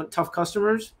working with tough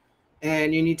customers.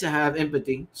 And you need to have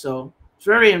empathy. So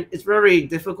it's very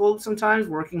difficult sometimes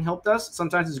working help desk.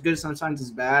 Sometimes it's good, sometimes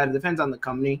it's bad. It depends on the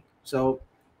company. So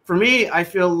for me, I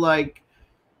feel like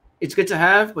it's good to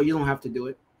have, but you don't have to do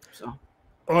it. So.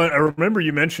 Oh, I remember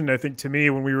you mentioned, I think, to me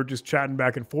when we were just chatting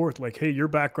back and forth, like, hey, your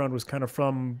background was kind of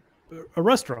from a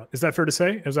restaurant. Is that fair to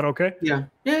say? Is that okay? Yeah.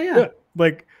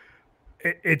 Like,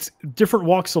 it's different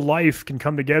walks of life can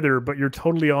come together, but you're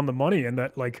totally on the money. And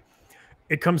that, like,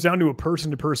 it comes down to a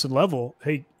person-to-person level.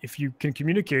 Hey, if you can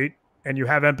communicate and you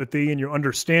have empathy and you're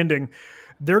understanding,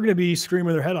 they're going to be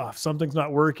screaming their head off. Something's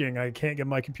not working. I can't get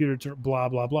my computer to blah,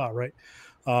 blah, blah, right?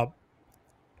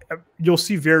 You'll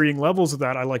see varying levels of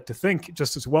that, I like to think,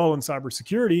 just as well in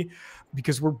cybersecurity,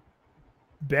 because we're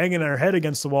banging our head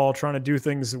against the wall trying to do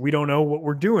things that we don't know what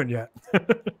we're doing yet.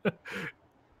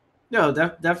 No,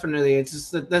 definitely. It's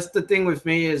just that's the thing with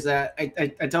me is that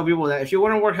I tell people that if you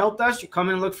want to work help desk, you come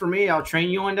and look for me. I'll train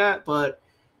you on that. But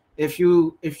if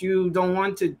you don't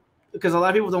want to, because a lot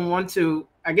of people don't want to,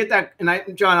 I get that.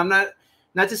 And John, I'm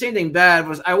not to say anything bad,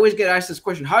 but I always get asked this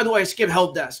question: how do I skip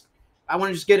help desk? I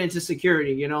want to just get into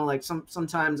security. You know, like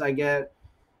sometimes I get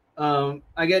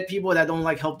people that don't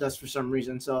like help desk for some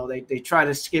reason, so they try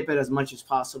to skip it as much as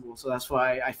possible. So that's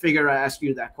why I figure I ask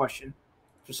you that question.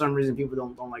 For some reason, people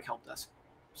don't like help desk.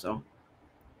 So,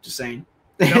 just saying.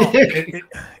 No,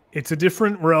 it's a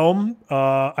different realm.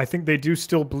 I think they do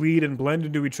still bleed and blend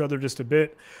into each other just a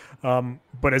bit.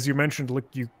 But as you mentioned, look,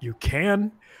 you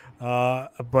can,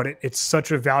 but it's such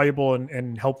a valuable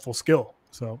and helpful skill.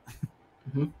 So,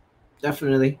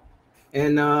 Definitely.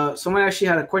 And someone actually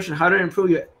had a question: how to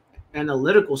improve your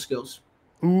analytical skills?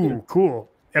 Ooh, cool.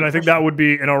 And I think that would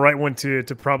be an all right one to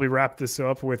probably wrap this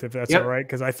up with, if that's all right.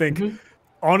 Because I think,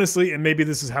 honestly, and maybe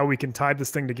this is how we can tie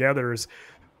this thing together, is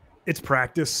it's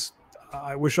practice.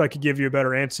 I wish I could give you a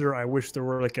better answer. I wish there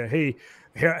were like a, hey,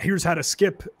 here's how to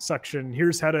skip section.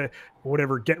 Here's how to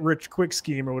whatever, get rich quick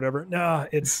scheme or whatever. Nah,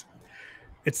 it's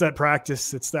that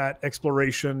practice. It's that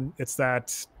exploration. It's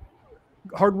that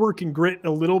hard work and grit a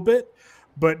little bit,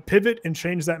 but pivot and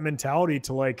change that mentality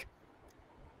to like,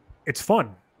 it's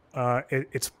fun.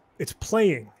 It's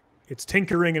playing, it's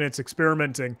tinkering, and it's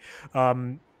experimenting.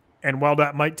 And while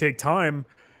that might take time,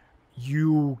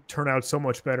 you turn out so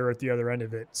much better at the other end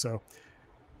of it. So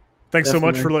thanks so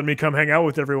much for letting me come hang out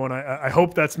with everyone. I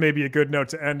hope that's maybe a good note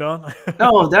to end on.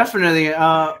 No, definitely.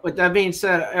 With that being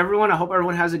said, everyone, I hope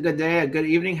everyone has a good day, a good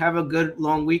evening. Have a good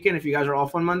long weekend if you guys are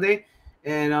off on Monday.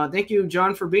 And thank you,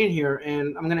 John, for being here.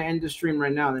 And I'm going to end the stream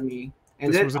right now. Let me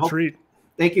end it. This was a treat.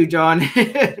 Thank you, John.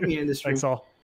 Let me end the stream. Thanks all.